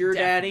Mac is your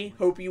daddy.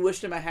 Hope you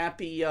wished him a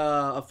happy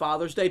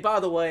Father's Day. By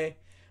the way,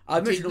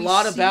 I've mentioned a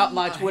lot about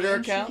my Twitter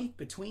account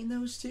between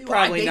those two.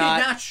 Probably not.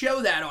 They did not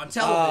show that on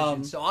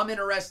television, so I'm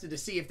interested to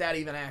see if that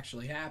even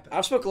actually happened.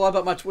 I've spoken a lot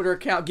about my Twitter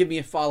account. Give me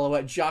a follow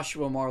at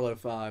Joshua Marlowe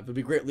 5. It'd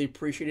be greatly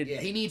appreciated. Yeah,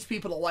 he needs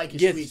people to like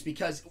his tweets,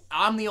 because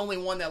I'm the only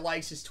one that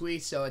likes his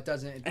tweets, so it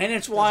doesn't. And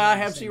it's why I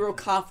have zero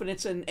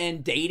confidence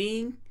in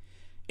dating,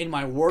 in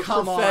my work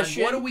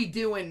profession. What are we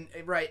doing?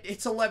 Right,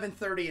 it's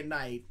 11:30 at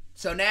night.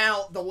 So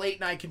now the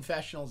late night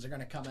confessionals are going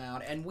to come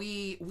out, and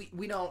we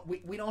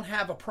don't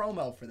have a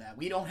promo for that.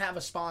 We don't have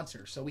a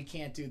sponsor, so we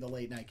can't do the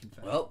late night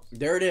confessionals. Well,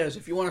 there it is.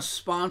 If you want to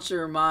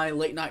sponsor my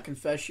late night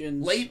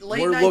confessions,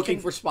 we're looking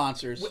for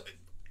sponsors.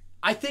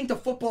 I think the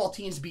football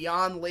team's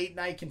beyond late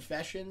night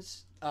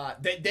confessions.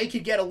 They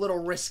could get a little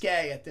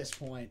risque at this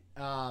point,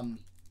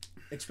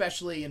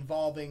 especially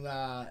involving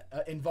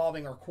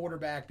our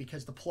quarterback,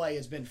 because the play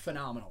has been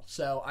phenomenal.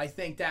 So I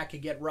think that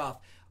could get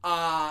rough.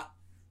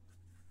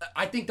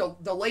 I think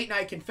the late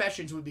night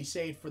confessions would be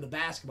saved for the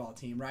basketball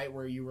team, right?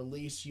 Where you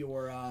release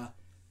your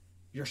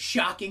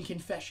shocking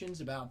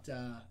confessions about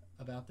the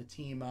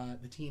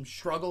team's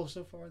struggle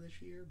so far this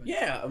year. But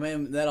yeah, I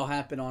mean that'll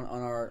happen on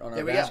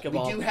our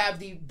basketball. We do have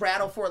the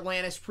Battle for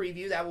Atlantis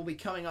preview that will be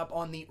coming up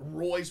on the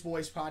Roy's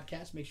Boys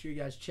podcast. Make sure you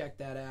guys check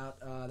that out.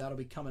 That'll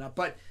be coming up.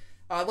 But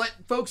let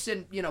folks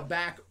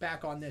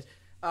back on this.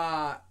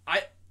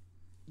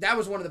 That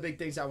was one of the big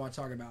things I want to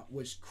talk about,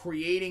 was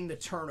creating the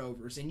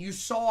turnovers. And you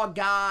saw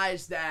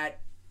guys that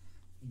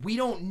we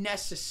don't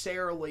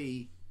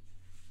necessarily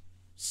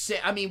say.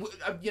 I mean,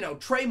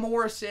 Trey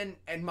Morrison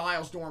and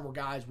Miles Dorn were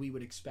guys we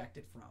would expect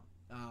it from.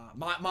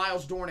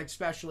 Miles Dorn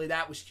especially,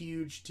 that was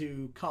huge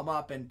to come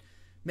up and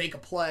make a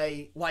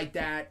play like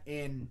that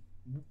in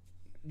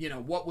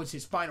what was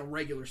his final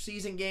regular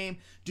season game.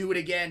 Do it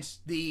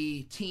against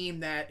the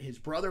team that his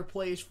brother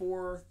plays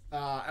for.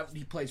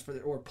 Played for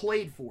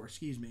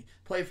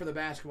the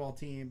basketball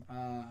team.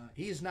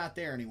 He's not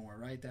there anymore,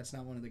 right? That's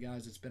not one of the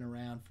guys that's been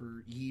around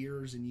for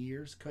years and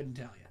years. Couldn't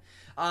tell you.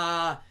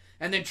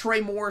 And then Trey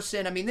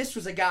Morrison. I mean, this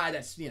was a guy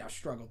that's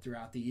struggled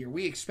throughout the year.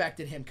 We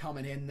expected him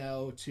coming in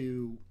though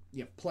to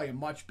play a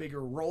much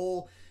bigger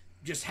role.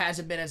 just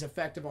hasn't been as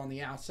effective on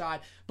the outside.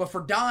 But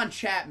for Don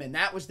Chapman,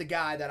 that was the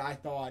guy that I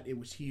thought it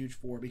was huge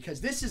for,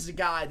 because this is a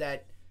guy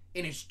that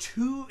in his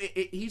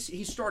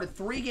he started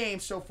 3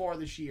 games so far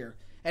this year,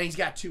 and he's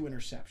got 2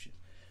 interceptions.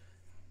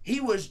 He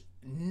was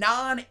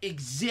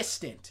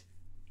non-existent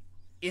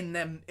in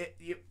them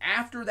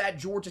after that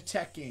Georgia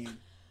Tech game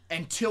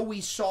until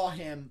we saw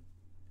him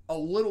a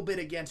little bit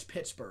against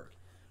Pittsburgh.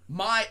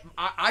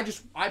 I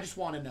just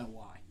want to know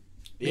why.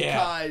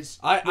 Because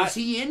was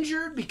he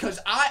injured? Because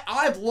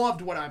I've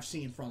loved what I've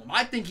seen from him.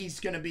 I think he's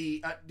going to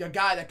be a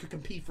guy that could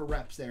compete for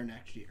reps there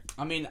next year.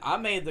 I mean, I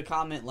made the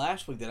comment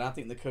last week that I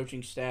think the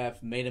coaching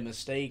staff made a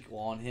mistake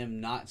on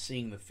him not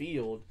seeing the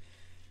field,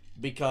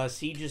 because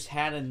he just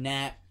had a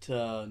knack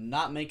to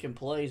not making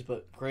plays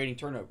but creating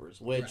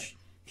turnovers, which,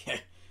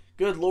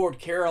 good Lord,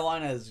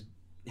 Carolina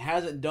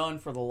hasn't done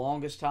for the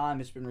longest time.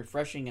 It's been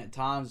refreshing at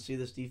times to see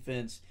this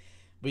defense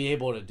be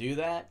able to do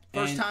that.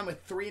 First time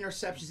with 3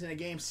 interceptions in a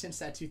game since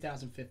that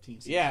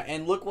 2015 season. Yeah,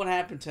 and look what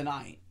happened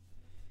tonight.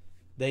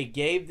 They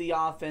gave the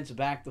offense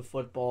back the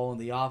football, and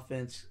the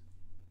offense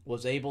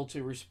was able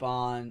to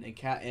respond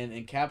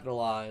and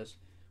capitalize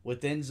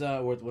with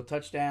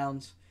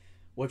touchdowns,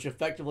 which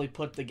effectively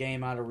put the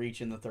game out of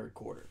reach in the third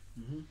quarter.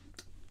 Mm-hmm.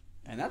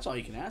 And that's all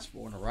you can ask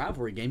for in a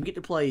rivalry game. You get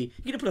to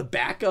put a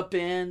backup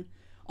in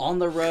on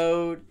the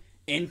road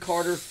in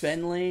Carter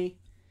Finley.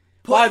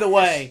 By the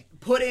way,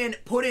 put in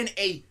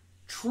a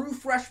true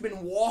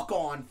freshman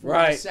walk-on for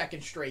the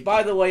second straight game.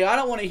 By the way, I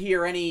don't want to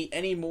hear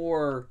any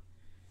more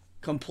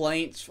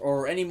complaints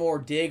or any more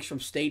digs from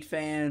State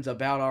fans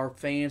about our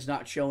fans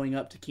not showing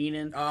up to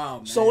Kenan. Oh,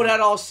 man. Sold out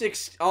all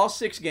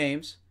six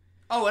games.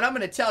 Oh, and I'm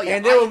going to tell you.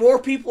 And there were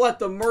more people at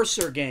the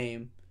Mercer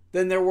game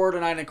than there were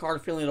tonight in Carter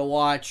Finley to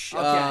watch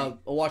a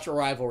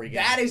rivalry game.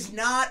 That is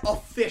not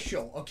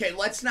official. Okay,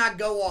 let's not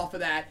go off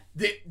of that.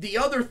 The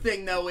other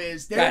thing, though,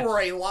 is there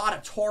were a lot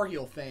of Tar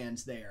Heel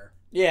fans there.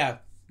 Yeah.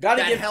 Got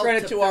to give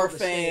credit to our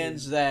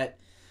fans that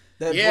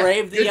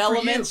braved the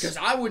elements. Because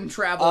I wouldn't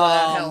travel to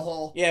that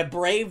hellhole. Yeah,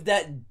 braved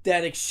that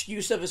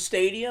excuse of a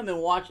stadium and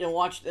watch the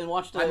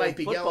I might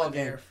be football going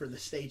game. there for the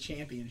state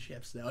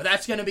championships, though.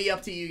 That's going to be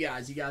up to you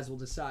guys. You guys will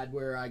decide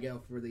where I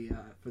go for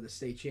the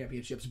state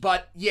championships.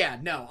 But yeah,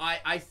 no,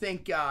 I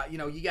think you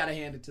got to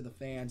hand it to the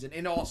fans. And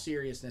in all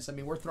seriousness, I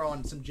mean, we're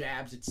throwing some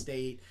jabs at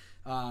state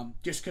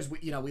just because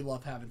we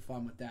love having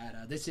fun with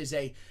that. This is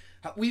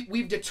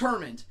we've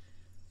determined.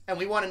 And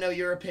we want to know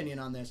your opinion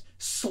on this.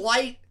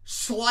 Slight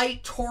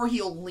Tar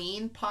Heel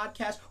lean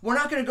podcast. We're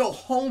not going to go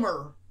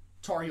Homer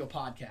Tar Heel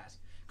podcast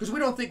because we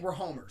don't think we're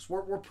homers.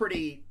 We're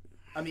pretty.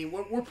 I mean,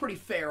 we're pretty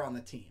fair on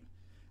the team.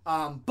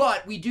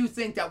 But we do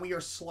think that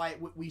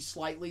we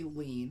slightly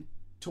lean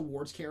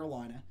towards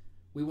Carolina.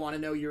 We want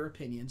to know your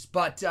opinions.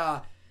 But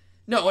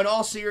no, in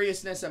all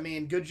seriousness, I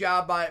mean, good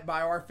job by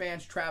our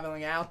fans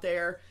traveling out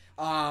there.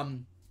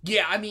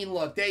 Yeah, I mean,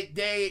 look,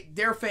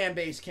 their fan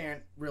base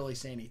can't really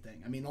say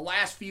anything. I mean, the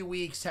last few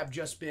weeks have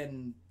just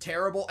been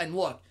terrible. And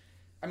look,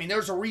 I mean,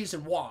 there's a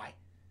reason why.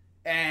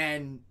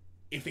 And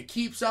if it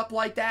keeps up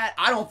like that,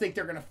 I don't think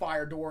they're going to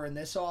fire Doeren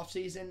this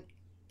offseason.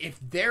 If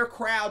their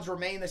crowds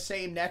remain the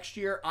same next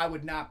year, I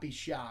would not be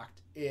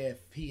shocked if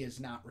he is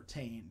not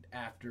retained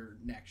after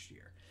next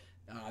year.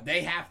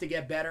 They have to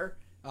get better.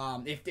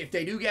 If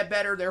they do get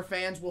better, their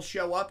fans will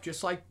show up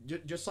just like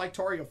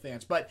Tar Heel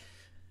fans. But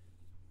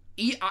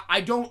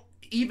I don't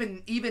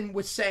even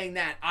with saying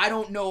that, I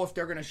don't know if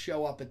they're going to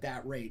show up at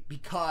that rate,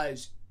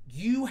 because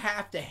you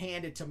have to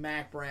hand it to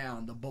Mack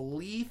Brown, the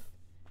belief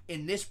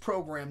in this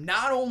program,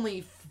 not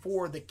only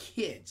for the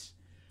kids,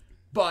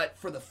 but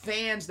for the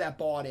fans that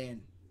bought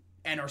in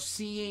and are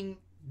seeing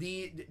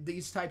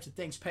these types of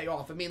things pay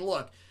off. I mean,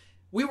 look,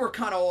 we were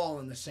kind of all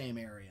in the same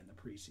area in the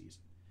preseason,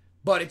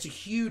 but it's a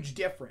huge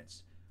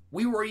difference.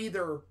 We were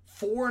either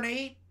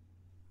 4-8,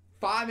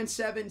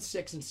 5-7,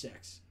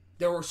 6-6.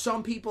 There were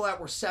some people that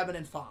were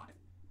 7-5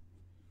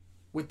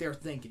 with their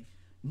thinking.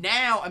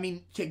 Now, I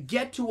mean, to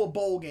get to a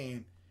bowl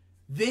game,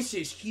 this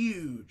is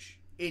huge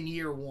in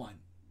year one,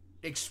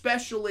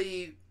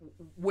 especially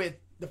with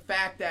the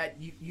fact that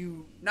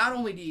you not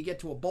only do you get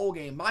to a bowl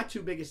game, my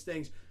two biggest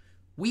things,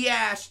 we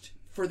asked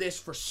for this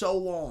for so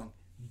long.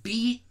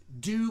 Beat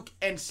Duke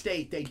and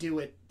State. They do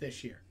it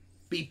this year.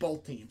 Beat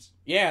both teams.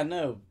 Yeah,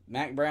 no.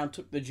 Mack Brown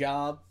took the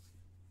job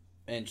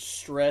and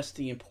stressed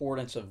the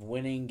importance of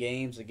winning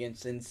games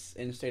against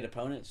in-state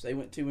opponents. They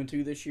went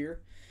 2-2 this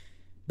year,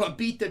 but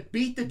beat the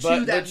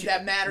two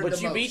that mattered the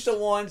most. But you beat the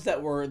ones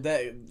that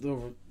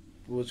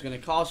was going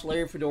to cost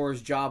Larry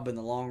Fedora's job in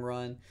the long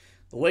run.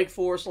 The Wake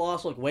Forest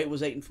loss, look, Wake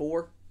was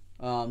 8-4,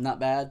 not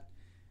bad.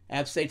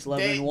 App State's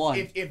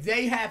 11-1. If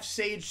they have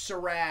Sage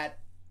Surratt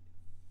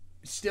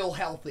still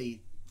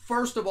healthy,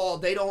 first of all,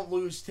 they don't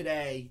lose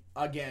today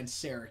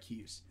against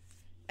Syracuse.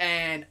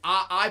 And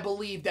I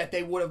believe that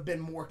they would have been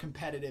more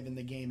competitive in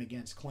the game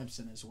against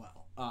Clemson as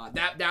well.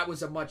 That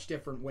was a much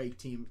different Wake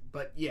team.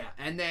 But, yeah.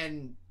 And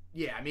then,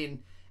 yeah, I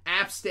mean,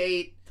 App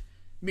State,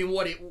 I mean,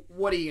 what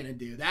are you going to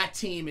do? That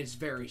team is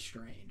very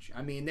strange.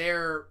 I mean,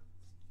 they're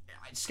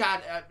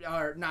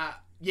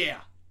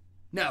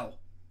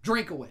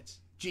Drinkowitz.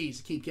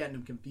 geez, I keep getting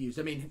them confused.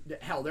 I mean,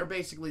 hell, they're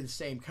basically the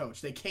same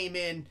coach. They came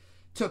in,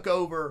 took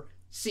over,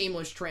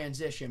 seamless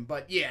transition.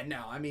 But yeah,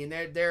 no, I mean,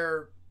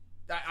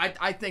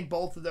 I think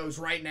both of those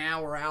right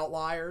now are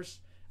outliers.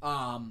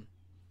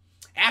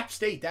 App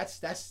State,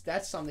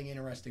 that's something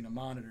interesting to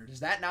monitor.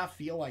 Does that not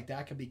feel like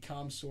that could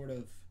become sort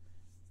of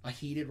a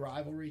heated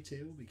rivalry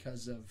too,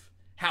 because of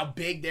how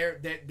big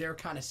they're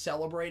kind of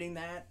celebrating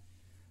that,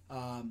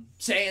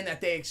 saying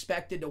that they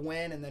expected to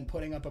win and then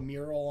putting up a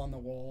mural on the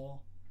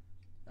wall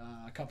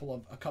a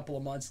couple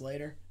of months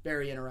later?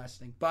 Very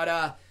interesting.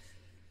 But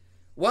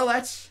well,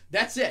 that's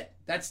it.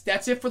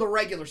 That's it for the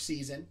regular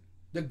season.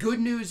 The good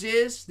news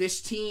is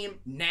this team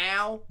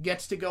now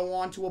gets to go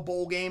on to a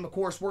bowl game. Of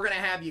course, we're going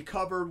to have you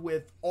covered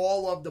with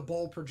all of the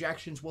bowl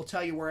projections. We'll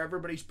tell you where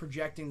everybody's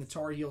projecting the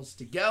Tar Heels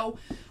to go.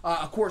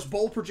 Of course,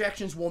 bowl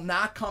projections will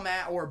not come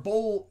out, or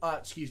bowl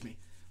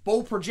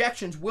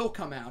projections will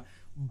come out.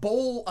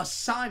 Bowl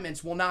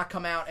assignments will not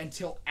come out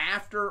until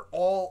after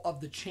all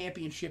of the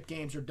championship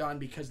games are done,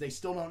 because they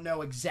still don't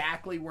know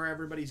exactly where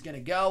everybody's going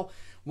to go.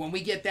 When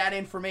we get that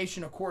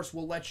information, of course,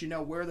 we'll let you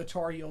know where the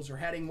Tar Heels are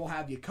heading. We'll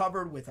have you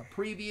covered with a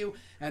preview,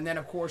 and then,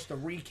 of course, the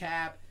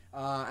recap,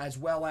 as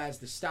well as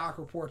the stock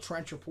report,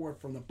 trench report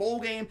from the bowl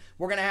game.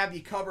 We're going to have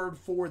you covered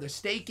for the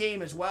state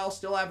game as well.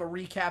 Still have a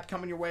recap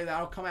coming your way.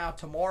 That'll come out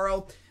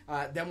tomorrow.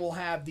 Then we'll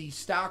have the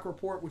stock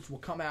report, which will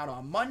come out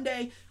on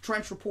Monday.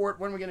 Trench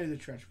report, when are we going to do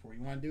the trench report?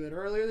 You want to do it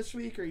earlier this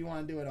week, or you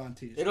want to do it on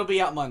Tuesday? It'll be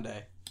out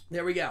Monday.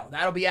 There we go.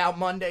 That'll be out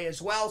Monday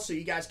as well, so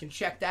you guys can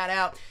check that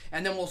out.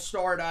 And then we'll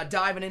start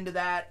diving into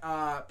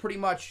that pretty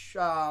much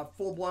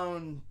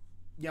full-blown,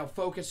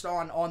 focused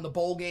on the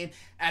bowl game,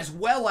 as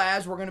well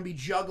as we're going to be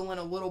juggling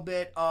a little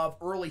bit of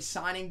early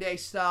signing day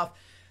stuff.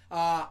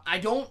 I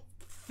don't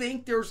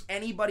think there's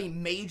anybody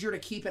major to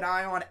keep an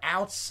eye on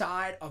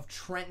outside of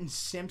Trenton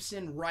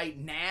Simpson right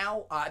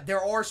now.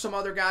 There are some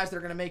other guys that are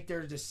going to make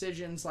their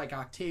decisions, like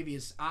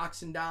Octavius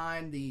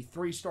Oxendine, the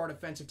 3-star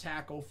defensive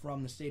tackle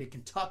from the state of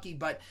Kentucky.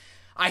 But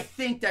I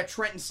think that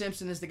Trenton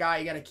Simpson is the guy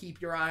you got to keep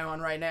your eye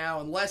on right now.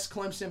 Unless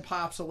Clemson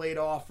pops a late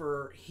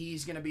offer,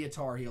 he's going to be a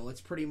Tar Heel.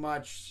 It's pretty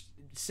much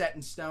set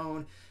in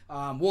stone.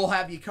 We'll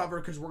have you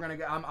covered, because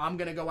I'm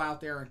gonna go out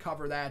there and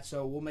cover that,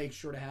 so we'll make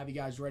sure to have you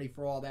guys ready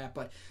for all that.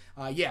 But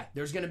yeah,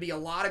 there's gonna be a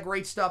lot of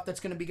great stuff that's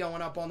gonna be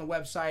going up on the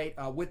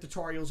website with the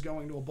Tar Heels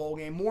going to a bowl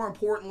game. More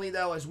importantly,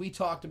 though, as we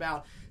talked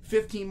about,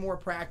 15 more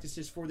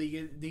practices for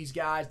these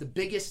guys. The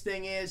biggest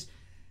thing is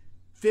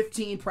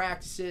 15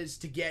 practices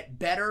to get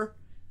better.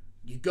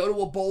 You go to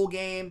a bowl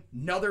game,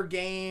 another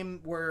game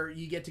where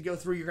you get to go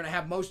through. You're going to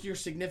have most of your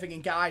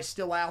significant guys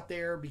still out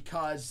there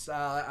because,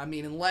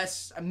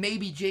 unless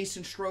maybe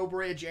Jason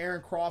Strowbridge,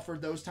 Aaron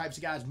Crawford, those types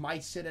of guys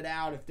might sit it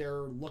out if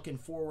they're looking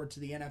forward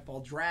to the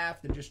NFL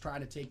draft and just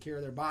trying to take care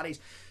of their bodies.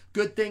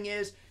 Good thing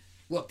is,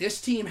 look,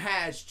 this team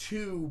has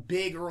 2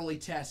 big early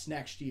tests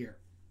next year.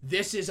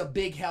 This is a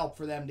big help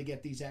for them to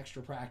get these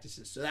extra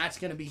practices. So that's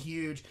going to be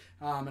huge.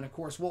 And, of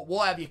course, we'll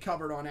have you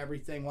covered on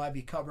everything. We'll have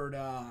you covered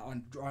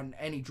on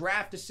any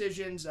draft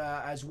decisions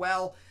as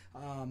well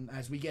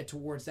as we get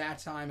towards that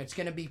time. It's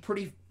going to be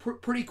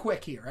pretty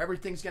quick here.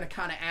 Everything's going to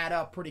kind of add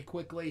up pretty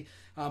quickly.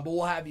 But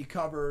we'll have you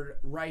covered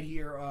right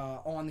here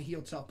on the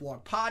Heel Tough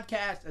Blog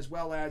podcast, as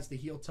well as the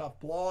Heel Tough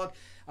blog.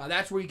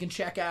 That's where you can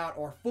check out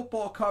our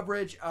football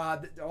coverage,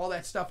 all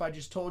that stuff I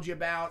just told you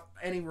about.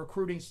 Any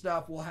recruiting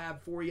stuff we'll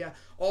have for you.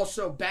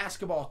 Also,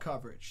 basketball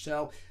coverage.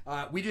 So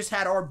we just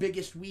had our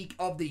biggest week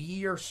of the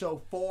year so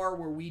far,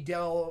 where we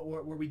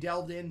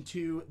delved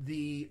into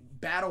the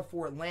battle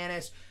for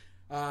Atlantis.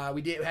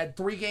 We had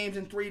 3 games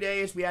in 3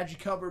 days. We had you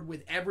covered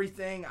with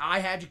everything. I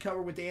had you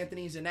covered with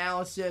Anthony's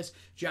analysis.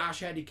 Josh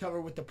had you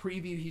covered with the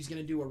preview. He's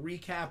going to do a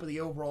recap of the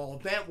overall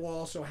event. We'll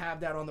also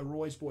have that on the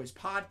Roy's Boys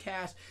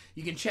podcast.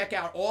 You can check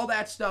out all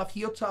that stuff,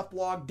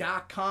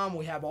 HeelToughBlog.com.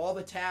 We have all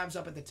the tabs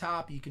up at the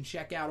top. You can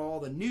check out all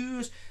the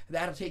news.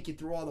 That'll take you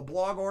through all the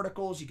blog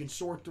articles. You can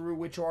sort through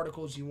which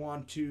articles you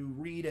want to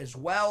read as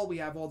well. We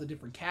have all the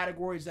different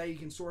categories that you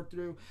can sort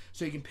through,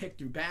 so you can pick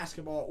through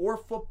basketball or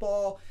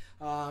football.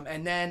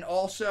 And then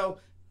also,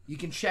 you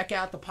can check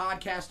out the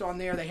podcast on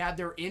there. They have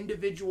their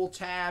individual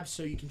tabs,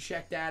 so you can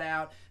check that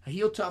out. A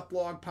Heel Tough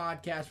Blog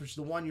podcast, which is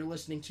the one you're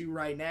listening to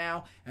right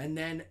now, and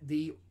then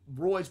the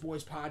Roy's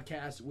Boys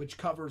podcast, which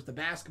covers the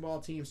basketball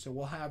team. So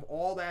we'll have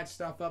all that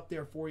stuff up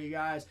there for you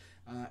guys.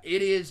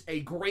 It is a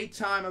great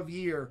time of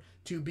year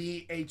to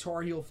be a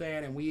Tar Heel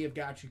fan, and we have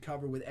got you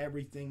covered with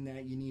everything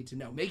that you need to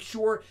know. Make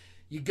sure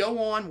you go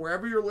on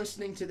wherever you're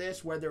listening to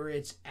this, whether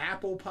it's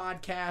Apple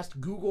Podcast,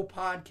 Google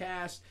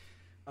Podcast,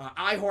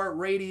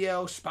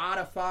 iHeartRadio,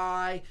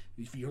 Spotify.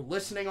 If you're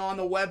listening on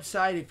the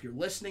website, if you're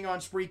listening on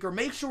Spreaker,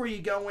 make sure you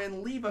go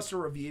in, leave us a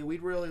review.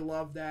 We'd really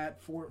love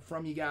that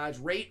from you guys.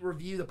 Rate,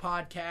 review the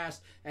podcast,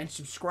 and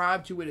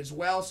subscribe to it as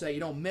well, so you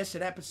don't miss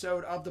an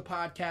episode of the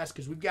podcast,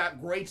 because we've got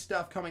great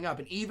stuff coming up.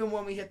 And even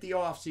when we hit the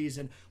off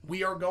season,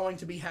 we are going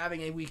to be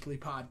having a weekly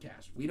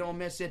podcast. We don't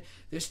miss it.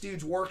 This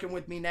dude's working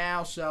with me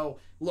now, so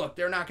look,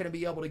 they're not going to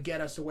be able to get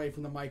us away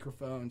from the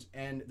microphones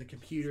and the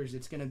computers.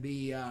 It's going to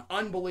be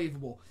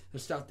unbelievable, the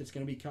stuff stuff that's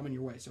going to be coming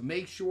your way. So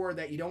make sure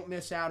that you don't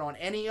miss out on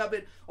any of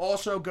it.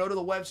 Also, go to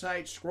the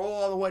website, scroll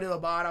all the way to the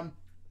bottom,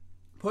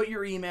 put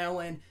your email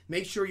in,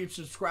 make sure you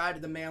subscribe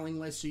to the mailing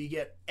list so you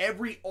get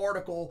every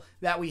article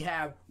that we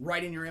have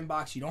right in your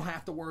inbox. You don't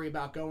have to worry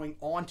about going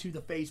onto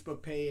the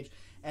Facebook page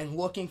and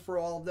looking for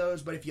all of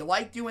those. But if you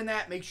like doing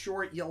that, make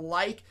sure you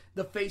like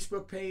the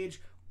Facebook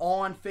page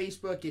on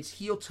Facebook. It's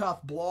Heel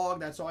Tough Blog.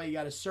 That's all you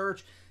got to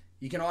search.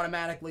 You can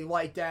automatically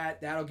like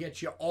that. That'll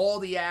get you all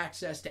the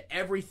access to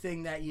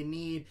everything that you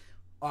need,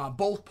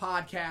 both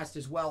podcasts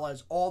as well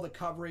as all the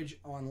coverage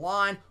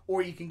online.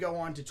 Or you can go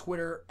on to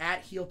Twitter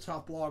at Heel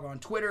Tough Blog on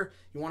Twitter.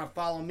 You want to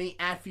follow me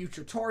at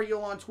Future Tar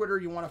Heel on Twitter.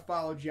 You want to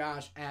follow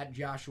Josh at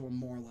Joshua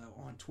Morlow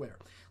on Twitter.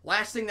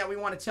 Last thing that we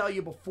want to tell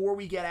you before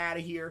we get out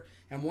of here,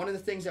 and one of the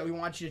things that we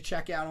want you to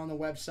check out on the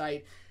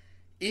website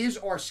is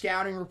our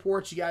scouting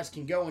reports. You guys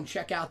can go and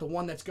check out the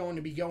one that's going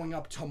to be going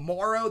up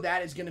tomorrow.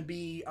 That is going to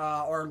be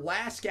our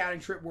last scouting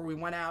trip where we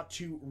went out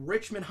to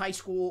Richmond High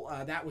School.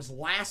 That was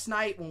last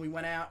night when we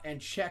went out and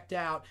checked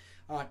out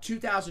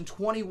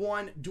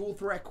 2021 dual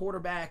threat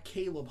quarterback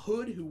Caleb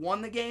Hood, who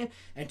won the game,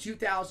 and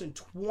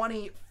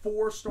 2020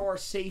 four-star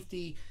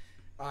safety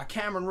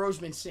Cameron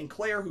Roseman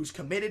Sinclair, who's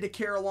committed to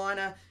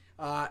Carolina.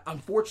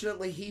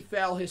 Unfortunately, he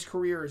fell. His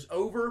career is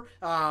over.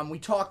 We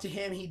talked to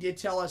him. He did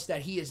tell us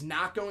that he is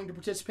not going to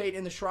participate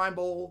in the Shrine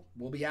Bowl.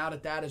 We'll be out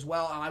at that as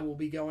well. I will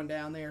be going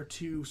down there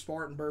to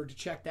Spartanburg to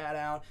check that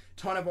out.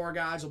 A ton of our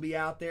guys will be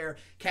out there.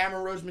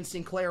 Cameron Roseman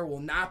Sinclair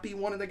will not be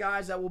one of the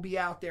guys that will be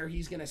out there.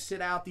 He's going to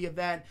sit out the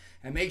event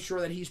and make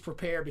sure that he's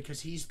prepared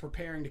because he's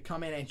preparing to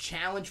come in and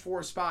challenge for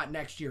a spot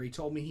next year. He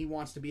told me he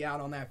wants to be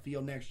out on that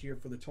field next year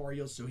for the Tar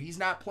Heels, so he's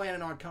not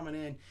planning on coming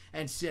in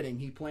and sitting.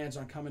 He plans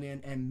on coming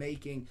in and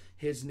making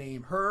his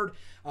name heard.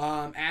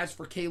 As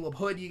for Caleb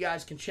Hood, you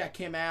guys can check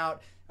him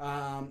out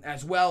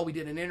as well. We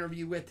did an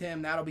interview with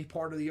him. That'll be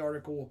part of the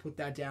article. We'll put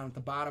that down at the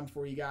bottom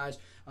for you guys.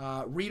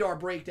 Read our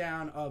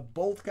breakdown of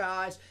both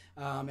guys,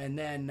 and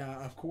then,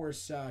 of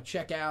course,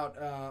 check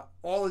out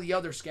all of the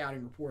other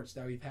scouting reports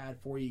that we've had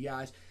for you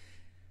guys.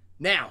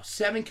 Now,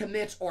 7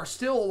 commits are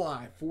still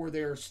alive for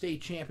their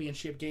state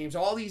championship games.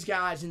 All these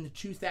guys in the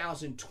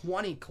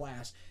 2020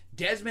 class: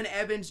 Desmond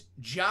Evans,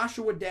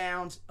 Joshua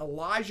Downs,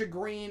 Elijah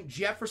Green,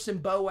 Jefferson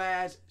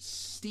Boaz,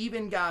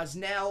 Stephen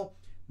Gosnell,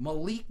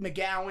 Malik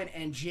McGowan,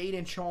 and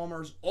Jaden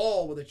Chalmers,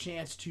 all with a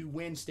chance to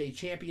win state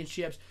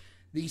championships.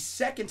 The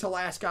second to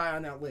last guy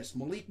on that list,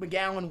 Malik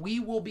McGowan, we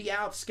will be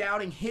out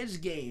scouting his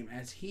game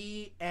as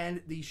he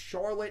and the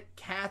Charlotte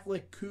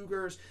Catholic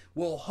Cougars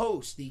will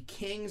host the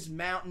Kings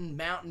Mountain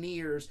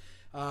Mountaineers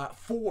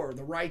for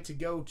the right to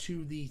go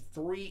to the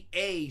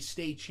 3A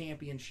state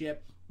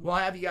championship. We'll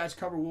have you guys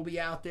covered. We'll be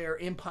out there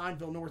in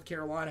Pineville, North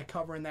Carolina,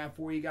 covering that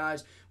for you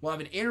guys. We'll have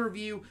an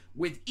interview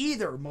with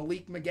either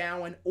Malik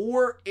McGowan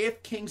or,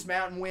 if Kings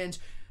Mountain wins,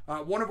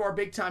 one of our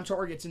big-time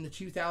targets in the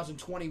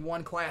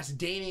 2021 class,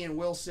 Damian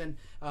Wilson.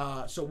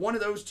 So one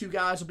of those two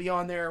guys will be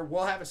on there.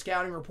 We'll have a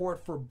scouting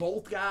report for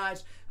both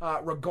guys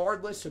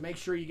regardless, so make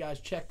sure you guys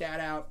check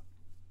that out.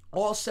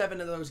 All 7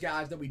 of those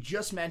guys that we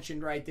just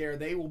mentioned right there,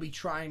 they will be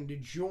trying to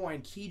join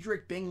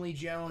Kedrick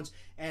Bingley-Jones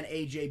and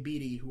AJ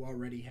Beatty, who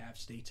already have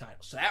state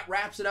titles. So that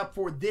wraps it up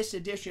for this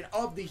edition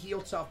of the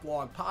Heel Tough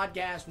Blog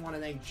podcast. I want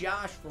to thank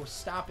Josh for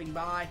stopping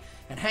by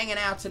and hanging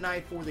out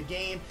tonight for the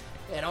game,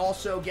 and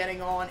also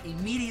getting on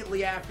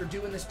immediately after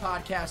doing this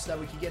podcast so that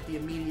we could get the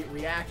immediate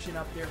reaction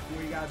up there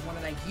for you guys. I want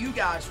to thank you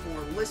guys for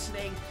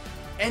listening.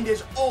 And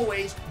as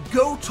always,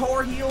 go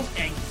Tar Heels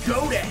and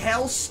go to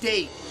Hell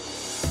State.